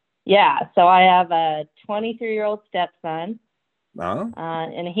 Yeah. So I have a 23-year-old stepson. Oh.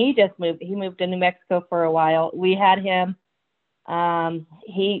 And he just moved. He moved to New Mexico for a while. We had him.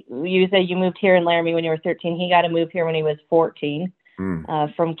 You said you moved here in Laramie when you were 13. He got to move here when he was 14.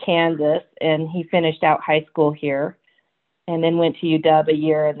 From Kansas, and he finished out high school here and then went to UW a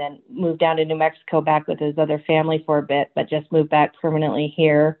year and then moved down to New Mexico back with his other family for a bit, but just moved back permanently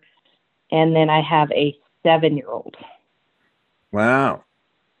here. And then I have a 7-year-old. Wow.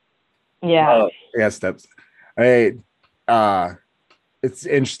 Yeah. Yeah, steps. It's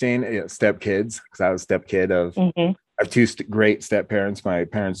interesting. Stepkids, because I was a stepkid of I have two great step parents. My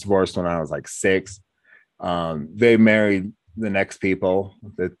parents divorced when I was like 6. They married the next people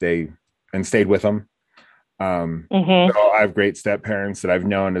and stayed with them. So I have great step parents that I've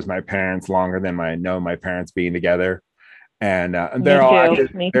known as my parents longer than I know my parents being together, and they're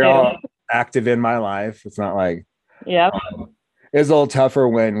all active in my life. It's not like it was a little tougher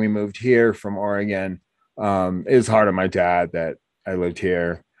when we moved here from Oregon. It was hard on my dad that I lived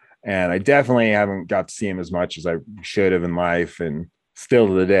here, and I definitely haven't got to see him as much as I should have in life, and still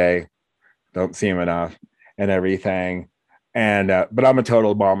to the day don't see him enough and everything. And but I'm a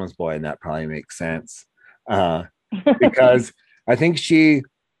total mama's boy, and that probably makes sense because I think she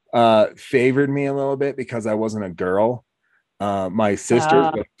favored me a little bit because I wasn't a girl. My sisters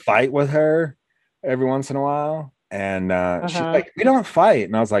would fight with her every once in a while, and she's like, "We don't fight,"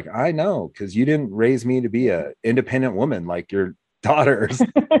 and I was like, "I know, because you didn't raise me to be a independent woman like your daughters,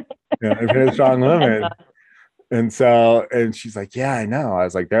 a strong woman." And she's like, "Yeah, I know." I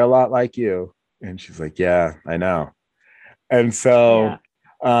was like, "They're a lot like you," and she's like, "Yeah, I know." And so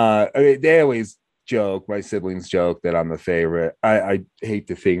they always joke, my siblings joke that I'm the favorite. I hate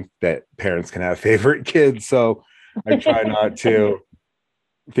to think that parents can have favorite kids, so I try not to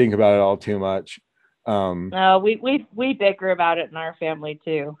think about it all too much. No, we bicker about it in our family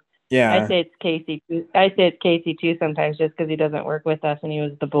too. Yeah. I say it's Casey too sometimes, just because he doesn't work with us and he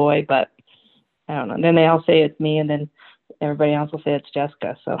was the boy, but I don't know. Then they all say it's me, and then everybody else will say it's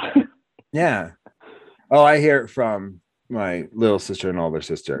Jessica. So yeah. Oh, I hear it from my little sister and older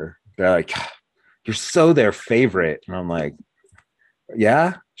sister. They're like, "You're so their favorite," and I'm like,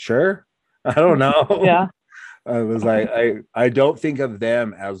 "Yeah, sure. I don't know." Yeah. I was like, I don't think of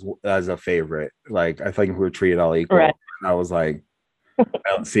them as a favorite. Like, I think we're treated all equal. Right. And I was like, I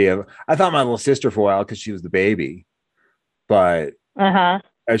don't see him. I thought my little sister for a while because she was the baby, but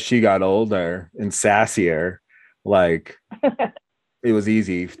as she got older and sassier, like it was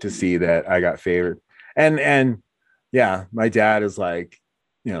easy to see that I got favored. And yeah, my dad is like,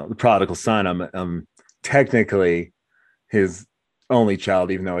 the prodigal son. I'm technically his only child,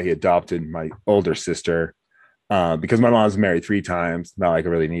 even though he adopted my older sister, because my mom's married 3 times. Not like I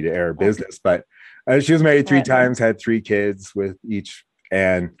really need to air her business, but she was married 3 times, had 3 kids with each.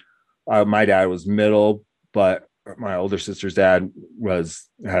 And my dad was middle, but my older sister's dad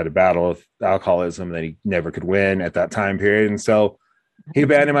had a battle with alcoholism that he never could win at that time period. And so he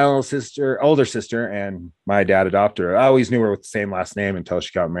abandoned my older sister, and my dad adopted her. I always knew her with the same last name until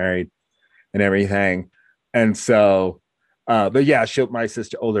she got married and everything. And so, but yeah, my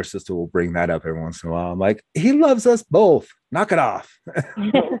older sister will bring that up every once in a while. I'm like, he loves us both. Knock it off.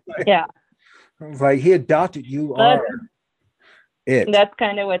 Yeah. I was like, he adopted you. That's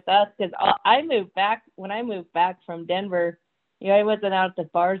kind of with us, because I moved back. When I moved back from Denver, I wasn't out at the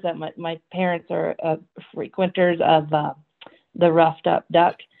bars that my parents are frequenters of the Roughed Up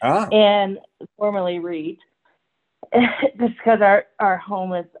Duck and formerly Reed, just because our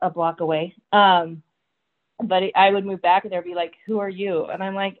home is a block away. But I would move back and they'd be like, "Who are you?" And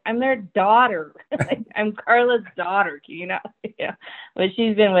I'm like, "I'm their daughter. I'm Carla's daughter." Yeah. But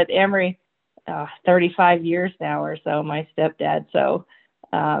she's been with Emery 35 years now or so, my stepdad. So,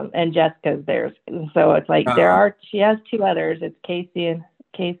 and Jessica's theirs. So it's like she has 2 others. It's Casey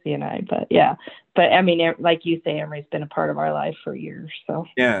and I. But yeah. But I mean, like you say, Emery's been a part of our life for years. So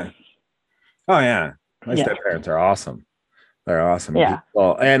yeah. Oh yeah. My stepparents are awesome. They're awesome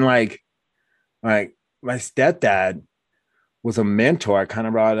people. And like my stepdad was a mentor. I kind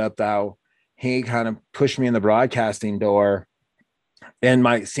of brought it up how he kind of pushed me in the broadcasting door. In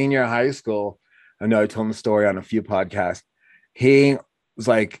my senior high school, I know I told him the story on a few podcasts. He was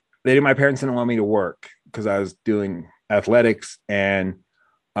like, my parents didn't want me to work because I was doing athletics and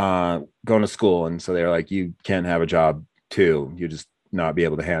going to school. And so they're like, you can't have a job too. You just not be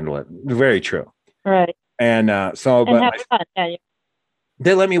able to handle it. Very true. Right. And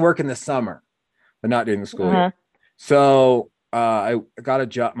they let me work in the summer, but not during the school year. So I got a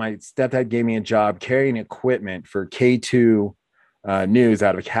job. My stepdad gave me a job carrying equipment for K2 News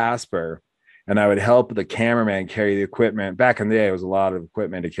out of Casper. And I would help the cameraman carry the equipment. Back in the day, it was a lot of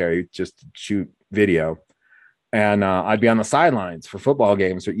equipment to carry just to shoot video. And I'd be on the sidelines for football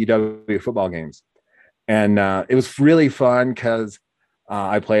games or EW football games. And it was really fun because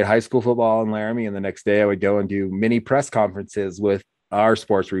I played high school football in Laramie. And the next day I would go and do mini press conferences with our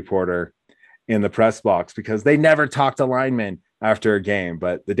sports reporter in the press box because they never talk to linemen after a game,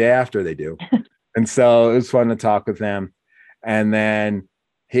 but the day after they do. And so it was fun to talk with them. And then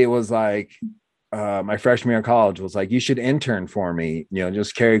he was like, my freshman year of college was like, you should intern for me,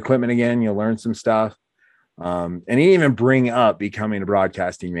 just carry equipment again. You'll learn some stuff. And he didn't even bring up becoming a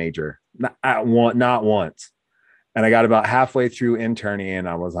broadcasting major, not once. And I got about halfway through interning and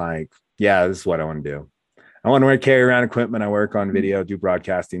I was like, yeah, this is what I want to do. I want to carry around equipment. I work on video, do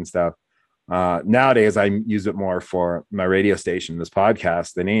broadcasting stuff. Nowadays, I use it more for my radio station, this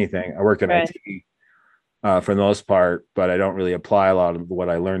podcast, than anything. I work in IT for the most part, but I don't really apply a lot of what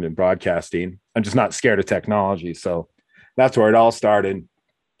I learned in broadcasting. I'm just not scared of technology. So that's where it all started.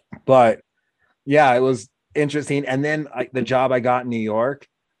 But yeah, it was interesting. And then the job I got in New York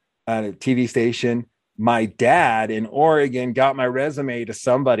at a TV station, my dad in Oregon got my resume to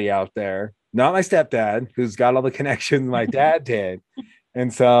somebody out there, not my stepdad, who's got all the connections my dad did.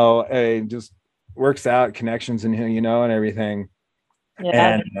 And so it just works out, connections and and everything.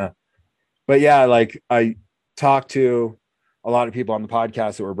 Yeah. And but yeah, like I talked to a lot of people on the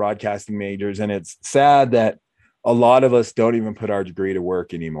podcast that were broadcasting majors, and it's sad that a lot of us don't even put our degree to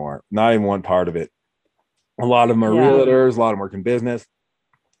work anymore. Not even one part of it. A lot of them are realtors, a lot of them work in business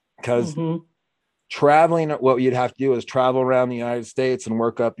because traveling, what you'd have to do is travel around the United States and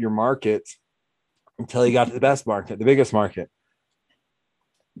work up your markets until you got to the best market, the biggest market.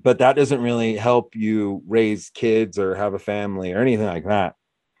 But that doesn't really help you raise kids or have a family or anything like that.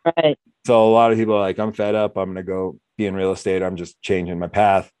 Right. So a lot of people are like, I'm fed up. I'm going to go be in real estate. I'm just changing my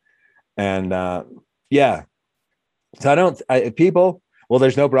path. And yeah. So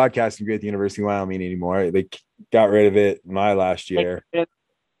there's no broadcasting degree at the University of Wyoming anymore. They got rid of it my last year.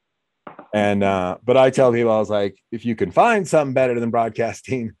 And but I tell people, I was like, if you can find something better than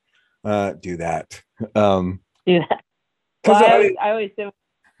broadcasting, do that. Do that. Well, I always said,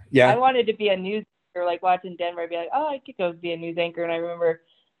 I wanted to be a news anchor, like watching Denver. I'd be like, oh, I could go be a news anchor. And I remember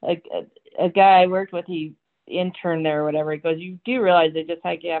like a guy I worked with, he interned there or whatever. He goes, you do realize they just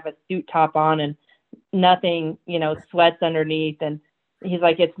like you have a suit top on and nothing, sweats underneath. And he's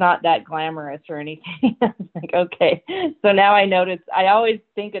like, it's not that glamorous or anything. I was like, okay. So now I notice, I always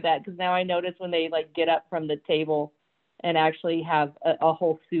think of that because now I notice when they like get up from the table and actually have a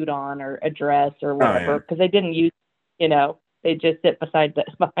whole suit on or a dress or whatever, because they didn't use, they just sit behind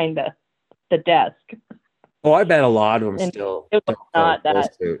the desk. Oh, I bet a lot of them and still it was not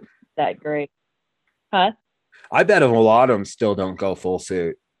that great. Huh? I bet a lot of them still don't go full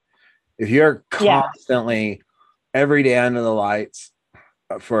suit. If you're constantly every day under the lights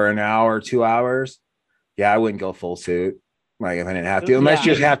for an hour, 2 hours, I wouldn't go full suit. Like if I didn't have to, unless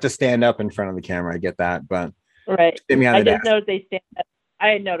you have to stand up in front of the camera. I get that, but right. I just noticed they stand up. I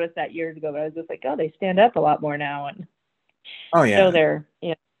had noticed that years ago, but I was just like, oh, they stand up a lot more now. And so they're,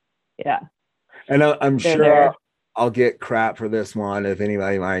 yeah. And I'm sure I'll get crap for this one if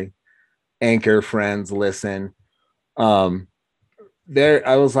anybody, my anchor friends listen. I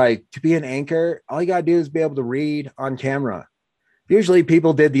was like, to be an anchor, all you gotta do is be able to read on camera. Usually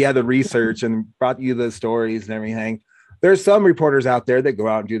people did the other research and brought you the stories and everything. There's some reporters out there that go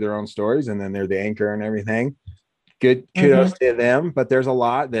out and do their own stories and then they're the anchor and everything. Good kudos to them. But there's a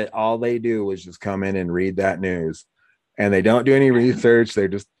lot that all they do is just come in and read that news and they don't do any research. They're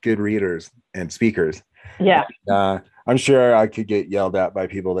just good readers and speakers. Yeah. I'm sure I could get yelled at by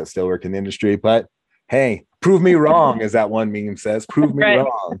people that still work in the industry, but hey, prove me wrong, as that one meme says, prove me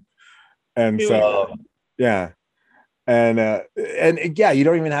wrong. And so, yeah. And you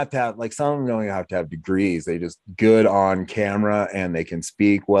don't even have to have, like, some of them don't even have to have degrees. They just good on camera and they can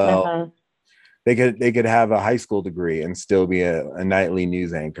speak well. They could have a high school degree and still be a nightly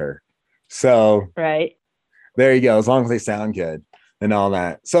news anchor. So there you go. As long as they sound good and all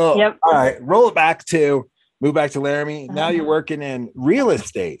that. So all right, move back to Laramie. Now you're working in real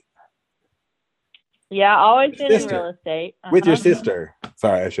estate. Yeah, always been in Sister. real estate. With your sister.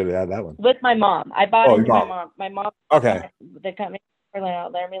 Sorry, I should have had that one. With my mom. I bought into my mom. My mom Okay. The company for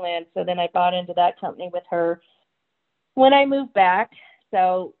Laramie Land. So then I bought into that company with her when I moved back.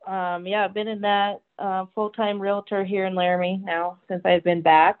 So I've been in that full-time realtor here in Laramie now since I've been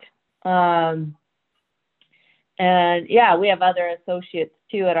back. And yeah, we have other associates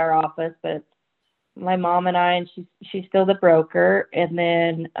too at our office, but my mom and I, and she's still the broker, and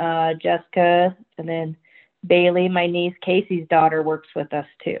then Jessica, and then Bailey, my niece Casey's daughter, works with us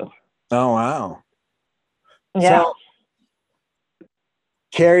too. Oh wow! Yeah. So,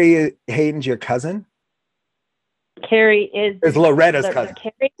 Carrie Hayden's your cousin? Carrie is Loretta's cousin.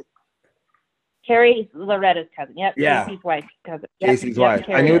 Carrie's Loretta's cousin. Yep. Yeah. Casey's wife's cousin. Casey's wife.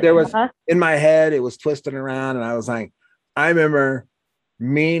 I knew there was in my head. It was twisting around, and I was like, I remember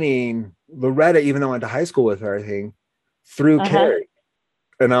meaning Loretta, even though I went to high school with her, I think, through Carrie.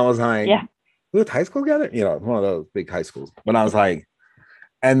 And I was like, we went to high school together? You know, one of those big high schools. But I was like,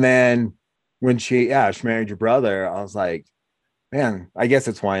 and then when she married your brother, I was like, man, I guess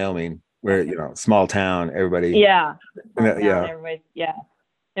it's Wyoming, where, you know, small town, everybody. Yeah. Everybody,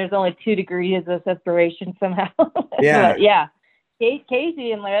 there's only 2 degrees of separation somehow. Yeah. But yeah.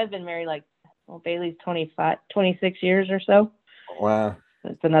 Casey and Larry have been married Bailey's 26 years or so. Wow.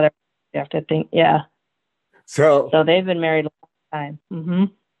 That's another, you have to think. Yeah. So they've been married a long time. Mm-hmm.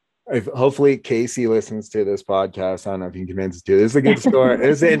 If hopefully Casey listens to this podcast, I don't know if you can convince us to. This is a good story.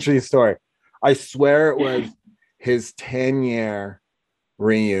 It's an interesting story. I swear it was his 10-year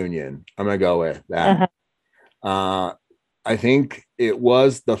reunion. I'm gonna go with that. I think it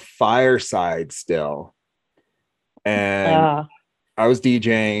was the fireside still, and I was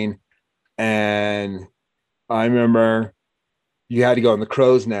DJing, and I remember you had to go in the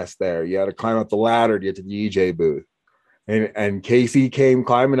crow's nest there. You had to climb up the ladder to get to the DJ booth. And Casey came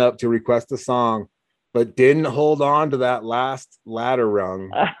climbing up to request a song, but didn't hold on to that last ladder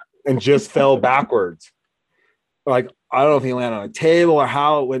rung and just fell backwards. Like, I don't know if he landed on a table or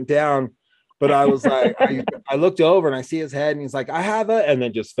how it went down, but I was like, I looked over and I see his head and he's like, I have it, and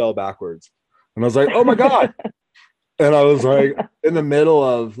then just fell backwards. And I was like, oh my God. And I was like in the middle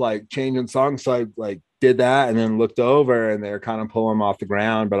of like changing songs. So I like did that and then looked over and they're kind of pulling him off the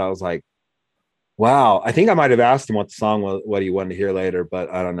ground. But I was like, wow. I think I might have asked him what the song was, what he wanted to hear later,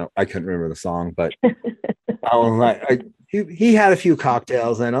 but I don't know. I couldn't remember the song, but I was like, he had a few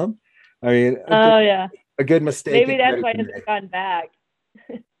cocktails in him. I mean, a good mistake. Maybe that's why he hasn't gone back.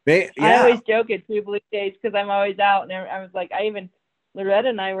 I always joke at Two Blue Jays because I'm always out, and I was like, Loretta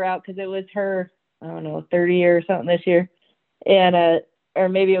and I were out because it was her, I don't know, 30 year or something this year, and or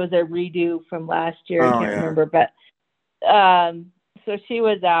maybe it was a redo from last year. I can't remember, but so she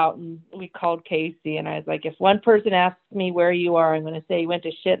was out, and we called Casey, and I was like, if one person asks me where you are, I'm going to say you went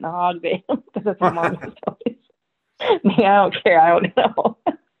to shit in the hog bay because that's what Mom always. I don't care. I don't know.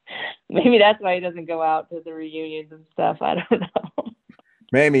 Maybe that's why he doesn't go out to the reunions and stuff. I don't know.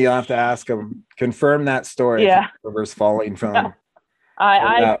 Maybe you'll have to ask him. Confirm that story. Yeah. Whoever's falling from.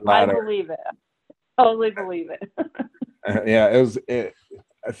 I believe it. I totally believe it.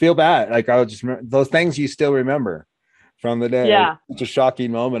 I feel bad. Like I was just remember those things you still remember from the day. Yeah. It's a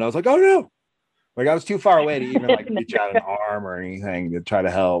shocking moment. I was like, oh no. Like I was too far away to even like reach out an arm or anything to try to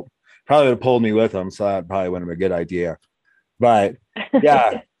help. Probably would have pulled me with him, so that probably wouldn't have been a good idea. But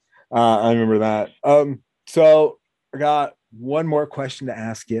yeah, I remember that. So I got one more question to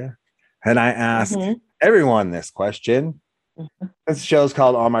ask you, and I asked everyone this question. This show's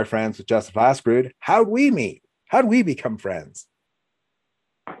called All My Friends with Joseph Asprud. How'd we meet? How'd we become friends?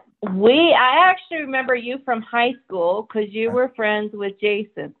 I actually remember you from high school because you were friends with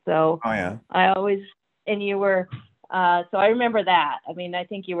Jason. So I always, and you were, so I remember that. I mean, I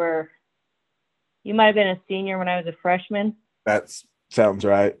think you might have been a senior when I was a freshman. That sounds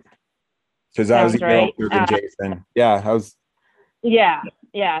right. Because I was a year older than Jason. Yeah, I was. Yeah.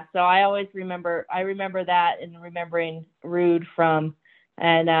 So I always remember that, and remembering Rude from,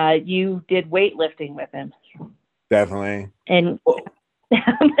 and you did weightlifting with him. Definitely. And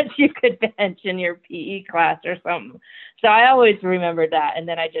how much you could bench in your PE class or something. So I always remembered that. And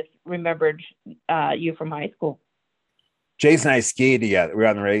then I just remembered you from high school. Jason and I skied together. We were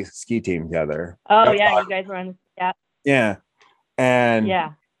on the race ski team together. Oh, yeah. You guys were on. Yeah. Yeah.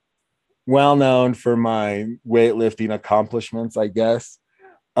 And well known for my weightlifting accomplishments, I guess.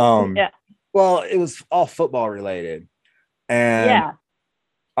 Well, it was all football related. And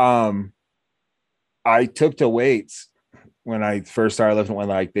I took to weights when I first started lifting, when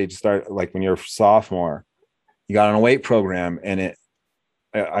like they just start like when you're a sophomore, you got on a weight program, and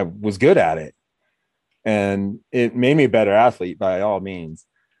I was good at it, and it made me a better athlete by all means.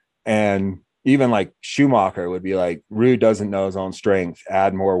 And even like Schumacher would be like, Rude doesn't know his own strength,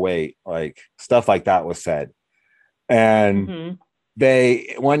 add more weight, like stuff like that was said. And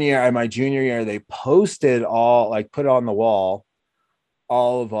they, one year in my junior year, they posted all, like put on the wall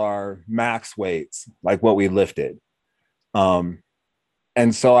all of our max weights, like what we lifted.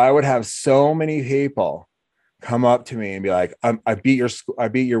 And so I would have so many people come up to me and be like, I beat your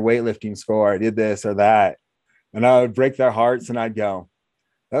weightlifting score. I did this or that. And I would break their hearts and I'd go,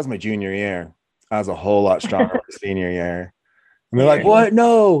 that was my junior year. I was a whole lot stronger my senior year. And they're like, what?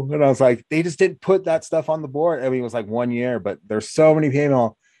 No. And I was like, they just didn't put that stuff on the board. I mean, it was like 1 year, but there's so many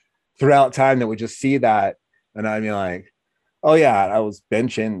people throughout time that would just see that. And I'd be like, oh yeah, I was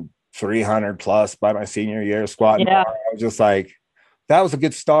benching 300 plus by my senior year, squatting. I was just like, that was a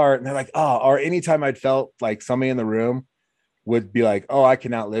good start. And they're like, oh, or anytime I'd felt like somebody in the room would be like, oh, I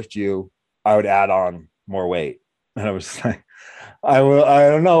can outlift you, I would add on more weight. And I was like, I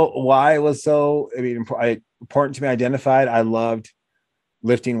don't know why it was so, important to me, identified. I loved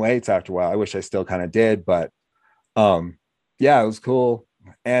lifting weights after a while. I wish I still kind of did, but yeah, it was cool.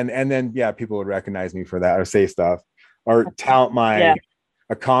 And then, yeah, people would recognize me for that or say stuff or tout my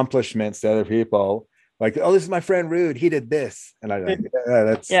accomplishments to other people. Like, oh, this is my friend Rude. He did this. And I'm like,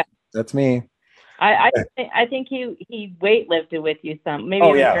 that's me. I think he weightlifted with you some,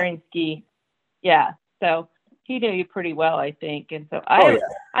 maybe during ski. Yeah. So he knew you pretty well, I think. And so I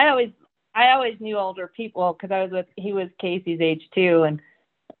always knew older people because he was Casey's age too.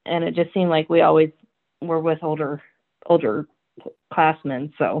 And it just seemed like we always were with older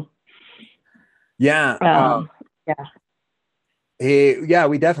classmen. So yeah.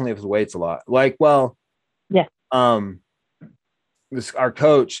 We definitely have weights a lot. Like, well, our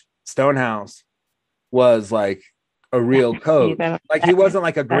coach Stonehouse was like a real coach. Like he wasn't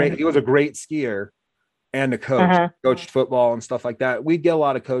like he was a great skier and a coach, coached football and stuff like that. We'd get a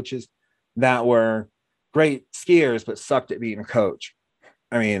lot of coaches that were great skiers, but sucked at being a coach.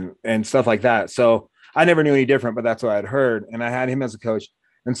 I mean, and stuff like that. So I never knew any different, but that's what I'd heard. And I had him as a coach.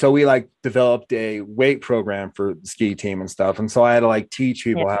 And so we like developed a weight program for the ski team and stuff. And so I had to like teach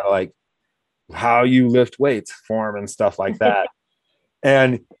people how to like, how you lift weights, form and stuff like that.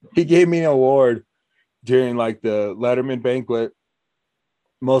 And he gave me an award during like the Letterman banquet,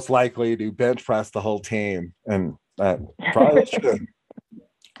 most likely to bench press the whole team. And that probably should.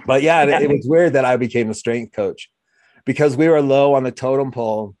 But yeah, it was weird that I became the strength coach because we were low on the totem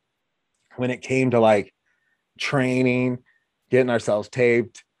pole when it came to like training, getting ourselves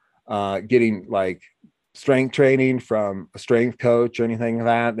taped, getting like strength training from a strength coach or anything like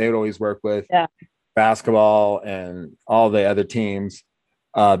that. They would always work with basketball and all the other teams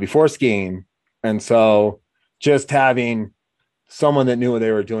before skiing. And so just having someone that knew what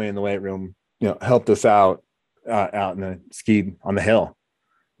they were doing in the weight room, helped us out in the ski on the hill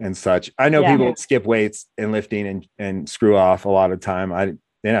and such. I know people skip weights and lifting and screw off a lot of time. They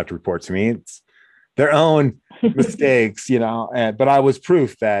didn't have to report to me. It's their own mistakes, but I was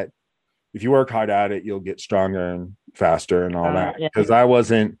proof that if you work hard at it, you'll get stronger and faster and all that. Because I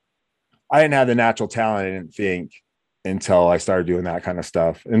didn't have the natural talent, I didn't think, until I started doing that kind of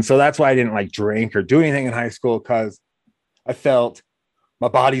stuff. And so that's why I didn't like drink or do anything in high school, because I felt my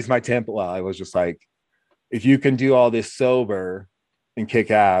body's my temple. Well, I was just like, if you can do all this sober and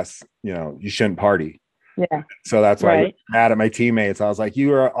kick ass, you shouldn't party. Yeah. So that's why I was mad at my teammates. I was like,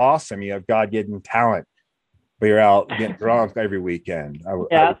 you are awesome. You have God-given talent, but you're out getting drunk every weekend.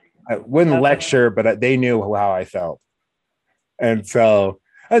 I wouldn't lecture, but they knew how I felt. And so,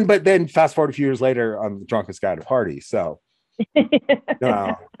 but then fast forward a few years later, I'm the drunkest guy at a party. So,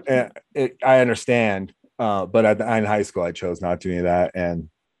 I understand. But in high school, I chose not to do that. And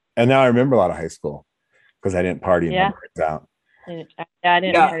now I remember a lot of high school because I didn't party. Yeah. Out. I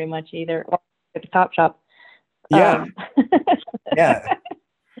didn't party much either. Or at the Top Shop. Yeah. Yeah.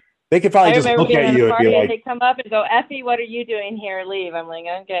 They could probably just look at you and be like, they come up and go, Effie, what are you doing here? Leave. I'm like,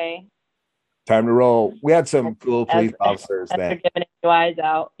 okay. Time to roll. We had some cool police officers that giving your eyes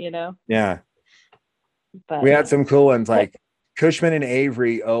out, Yeah. But we had some cool ones. Like Cushman and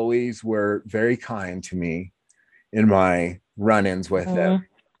Avery always were very kind to me in my run-ins with them.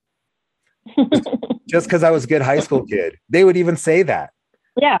 Just because I was a good high school kid. They would even say that.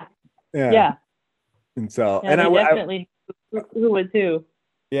 Yeah. And so, and I definitely who was who.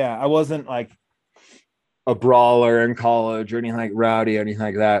 Yeah, I wasn't like a brawler in college or anything like rowdy or anything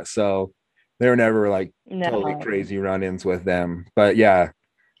like that. So they were never like totally crazy run-ins with them. But yeah,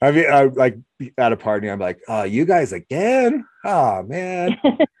 I like at a party, I'm like, oh, you guys again? Oh man.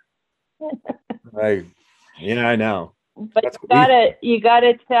 Like, yeah, I know. But you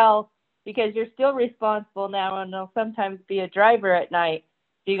gotta tell, because you're still responsible now, and they'll sometimes be a driver at night.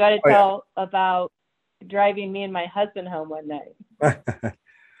 You got to tell about driving me and my husband home one night.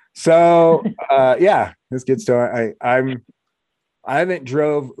 So this good story. I haven't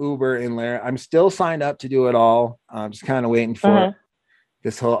drove Uber in Laramie. I'm still signed up to do it all. I'm just kind of waiting for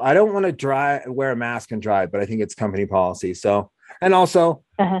this whole. I don't want to wear a mask and drive, but I think it's company policy. So, and also,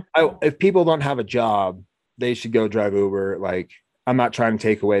 if people don't have a job, they should go drive Uber. Like, I'm not trying to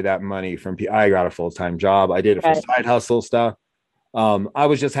take away that money from people. I got a full-time job. I did it for side hustle stuff. I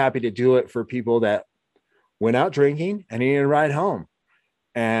was just happy to do it for people that went out drinking and needed a ride home,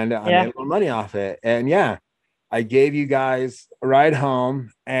 and I made a little money off it. And I gave you guys a ride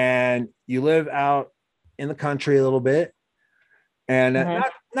home, and you live out in the country a little bit, and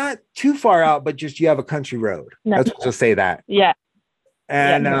not too far out, but just you have a country road. No. Let's just say that. Yeah.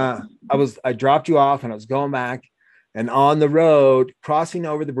 And I dropped you off, and I was going back, and on the road, crossing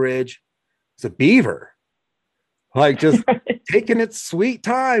over the bridge, it's a beaver, like just taking its sweet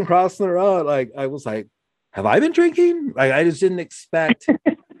time crossing the road. Like, I was like, have I been drinking? Like, I just didn't expect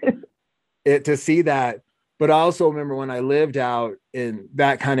it to see that. But I also remember when I lived out in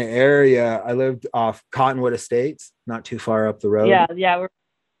that kind of area, I lived off Cottonwood Estates, not too far up the road. Yeah, we're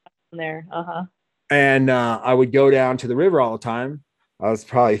there. And I would go down to the river all the time. I was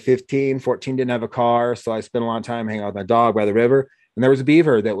probably 15, 14, didn't have a car. So I spent a lot of time hanging out with my dog by the river. And there was a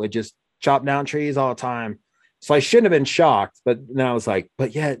beaver that would just chop down trees all the time. So I shouldn't have been shocked. But then I was like,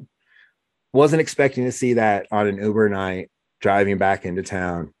 but yet wasn't expecting to see that on an Uber night driving back into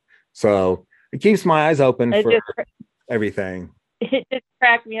town. So it keeps my eyes open for everything. It just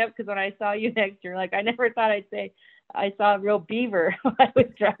cracked me up because when I saw you next year, like, I never thought I'd say I saw a real beaver when I was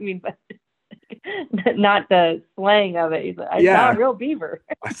driving, but not the slang of it. I saw a real beaver.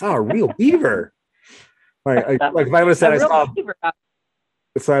 I saw a real beaver. Like if I would have said I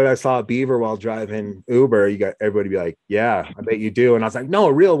saw a beaver while driving Uber, you got everybody be like, yeah, I bet you do. And I was like, no,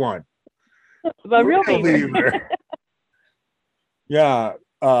 a real one. A real beaver. Yeah.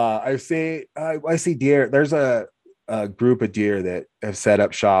 I see deer. There's a group of deer that have set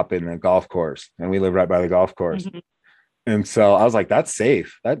up shop in the golf course, and we live right by the golf course. And so I was like, that's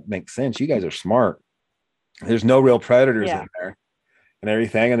safe. That makes sense. You guys are smart. There's no real predators in there and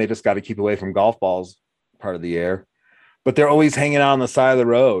everything. And they just got to keep away from golf balls part of the year, but they're always hanging out on the side of the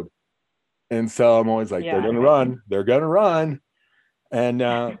road. And so I'm always like, they're going to run. They're going to run. And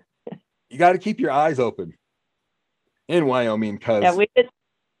you got to keep your eyes open in Wyoming. Cause we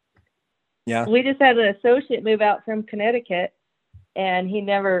just had an associate move out from Connecticut, and he's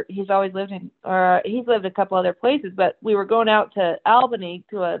always lived he's lived a couple other places, but we were going out to Albany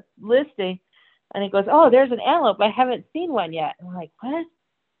to a listing, and he goes, oh, there's an antelope. I haven't seen one yet. And I'm like, what?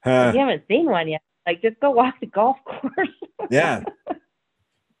 You haven't seen one yet? Like, just go walk the golf course. Yeah.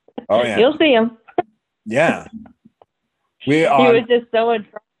 Oh yeah. You'll see him. Yeah. He was just so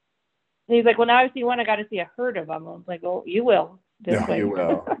enthralled. He's like, well, now I see one, I got to see a herd of them. I was like, oh, you will. You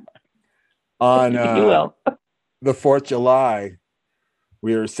will. On you will. The 4th of July,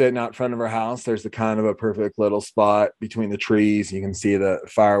 we were sitting out front of our house. There's a kind of a perfect little spot between the trees. You can see the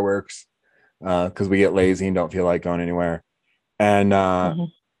fireworks because we get lazy and don't feel like going anywhere. And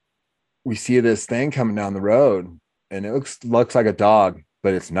we see this thing coming down the road, and it looks like a dog,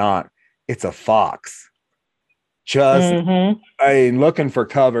 but it's not. It's a fox. Looking for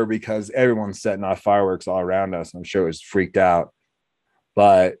cover because everyone's setting off fireworks all around us. I'm sure it was freaked out,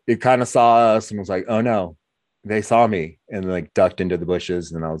 but it kind of saw us and was like, oh no, they saw me, and like ducked into the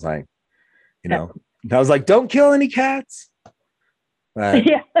bushes. And I was like, I was like, don't kill any cats. But,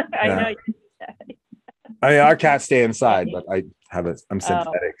 I know. I mean, our cats stay inside, but I'm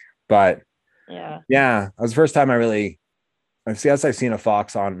sympathetic. But it was the first time I've seen a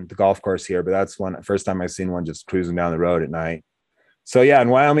fox on the golf course here, but that's first time I've seen one just cruising down the road at night. So in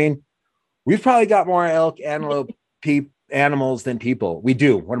Wyoming, we've probably got more elk, antelope, animals than people. We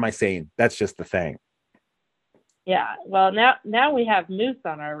do. What am I saying? That's just the thing. Yeah. Well, now we have moose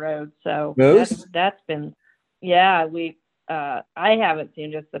on our road. So moose? That's been, I haven't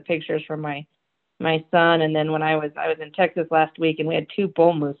seen, just the pictures from my son. And then when I was in Texas last week, and we had 2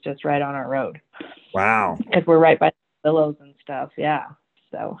 bull moose just right on our road. Wow. Because we're right by willows and stuff. Yeah.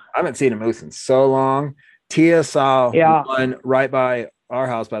 So I haven't seen a moose in so long. Tia saw one right by our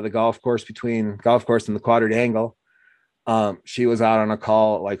house by the golf course, between golf course and the Quadrangle. She was out on a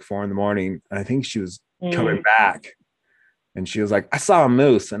call at like 4 a.m, and I think she was coming back, and she was like, I saw a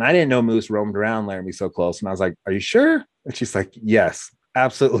moose, and I didn't know moose roamed around Laramie so close. And I was like, are you sure? And she's like, yes,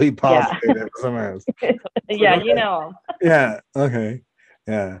 absolutely positive. It was a moose. Yeah. Yeah. Okay.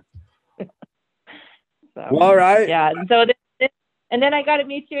 Yeah. So, well, all right. Yeah. So and then I got to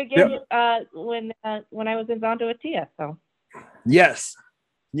meet you again when I was in Zondo with Tia. So yes,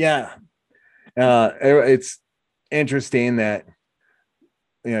 Yeah. It's interesting that,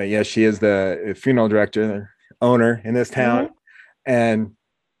 yeah, she is the funeral director, the owner in this town, Mm-hmm. and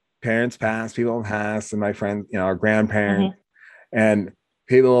parents pass, people pass, and my friends, our grandparents, and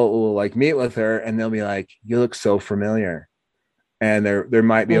people will like meet with her, and they'll be like, "You look so familiar," and there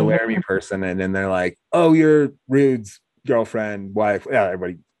might be a Mm-hmm. Laramie person, and then they're like, "Oh, you're Rude's girlfriend, wife." Yeah,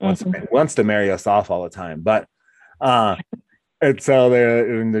 everybody wants to marry us off all the time, but and so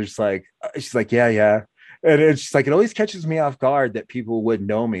they're just like, she's like, yeah, yeah. And it's just like, it always catches me off guard that people would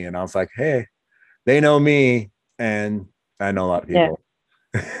know me. And I was like, hey, they know me. And I know a lot of Yeah.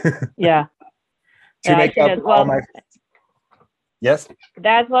 people. Yeah. To make up all my. Yes.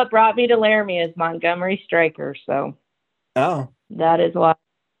 That's what brought me to Laramie is Montgomery Striker. So that is why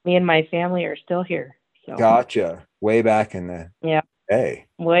me and my family are still here. So gotcha. Way back in the day.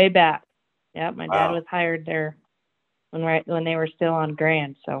 Way back. Yeah, my dad was hired there when they were still on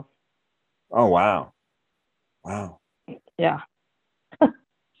Grand. So. Oh wow. Wow. Yeah.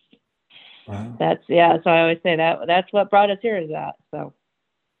 Wow. So I always say that's what brought us here is that. So.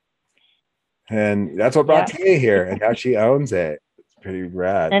 And that's what brought Kay here, and now she owns it. It's pretty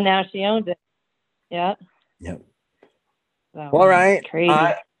rad. And now she owns it. Yeah. Yep. So, all right. Crazy.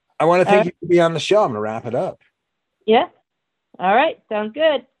 I want to thank you for being on the show. I'm going to wrap it up. Yeah. All right. Sounds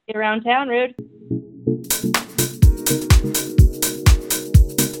good. Get around town, Rude.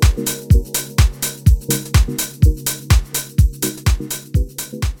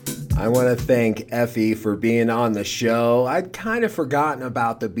 I want to thank Effie for being on the show. I'd kind of forgotten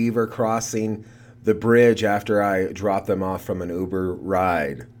about the beaver crossing the bridge after I dropped them off from an Uber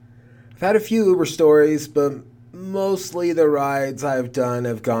ride. I've had a few Uber stories, but mostly the rides I've done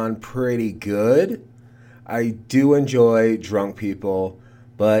have gone pretty good. I do enjoy drunk people,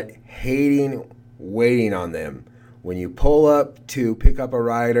 but hating waiting on them. When you pull up to pick up a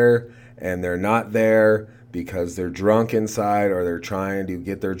rider and they're not there because they're drunk inside or they're trying to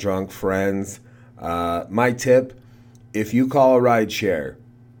get their drunk friends, my tip, if you call a ride share,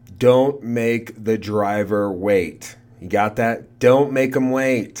 don't make the driver wait. You got that? Don't make them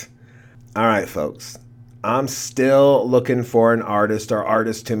wait. All right, folks. I'm still looking for an artist or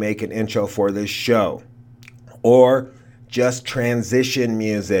artists to make an intro for this show. Or just transition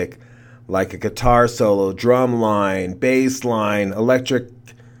music like a guitar solo, drum line, bass line, electric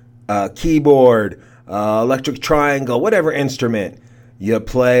keyboard, electric triangle, whatever instrument you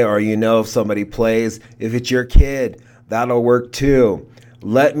play or you know if somebody plays. If it's your kid, that'll work too.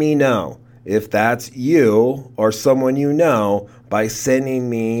 Let me know if that's you or someone you know by sending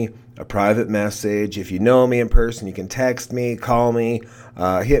me a private message. If you know me in person, you can text me, call me,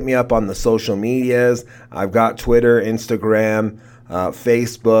 hit me up on the social medias. I've got Twitter, Instagram,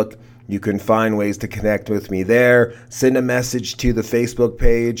 Facebook. You can find ways to connect with me there. Send a message to the Facebook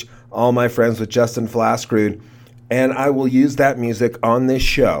page, All My Friends with Justin Flaskrud, and I will use that music on this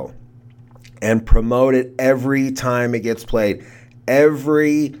show and promote it every time it gets played.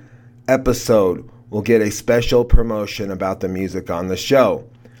 Every episode will get a special promotion about the music on the show.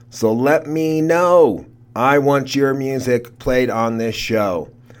 So let me know. I want your music played on this show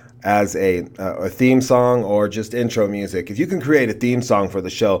as a theme song or just intro music. If you can create a theme song for the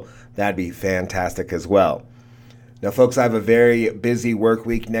show, that'd be fantastic as well. Now, folks, I have a very busy work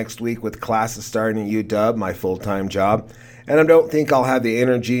week next week with classes starting at UW, my full-time job, and I don't think I'll have the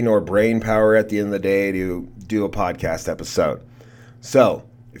energy nor brain power at the end of the day to do a podcast episode. So,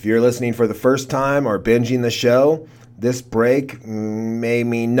 if you're listening for the first time or binging the show, this break may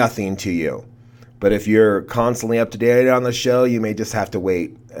mean nothing to you. But if you're constantly up to date on the show, you may just have to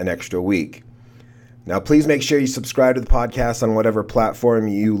wait an extra week. Now, please make sure you subscribe to the podcast on whatever platform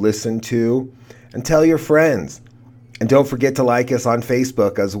you listen to and tell your friends. And don't forget to like us on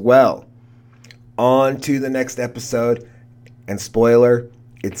Facebook as well. On to the next episode. And spoiler,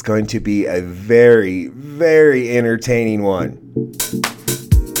 it's going to be a very, very entertaining one.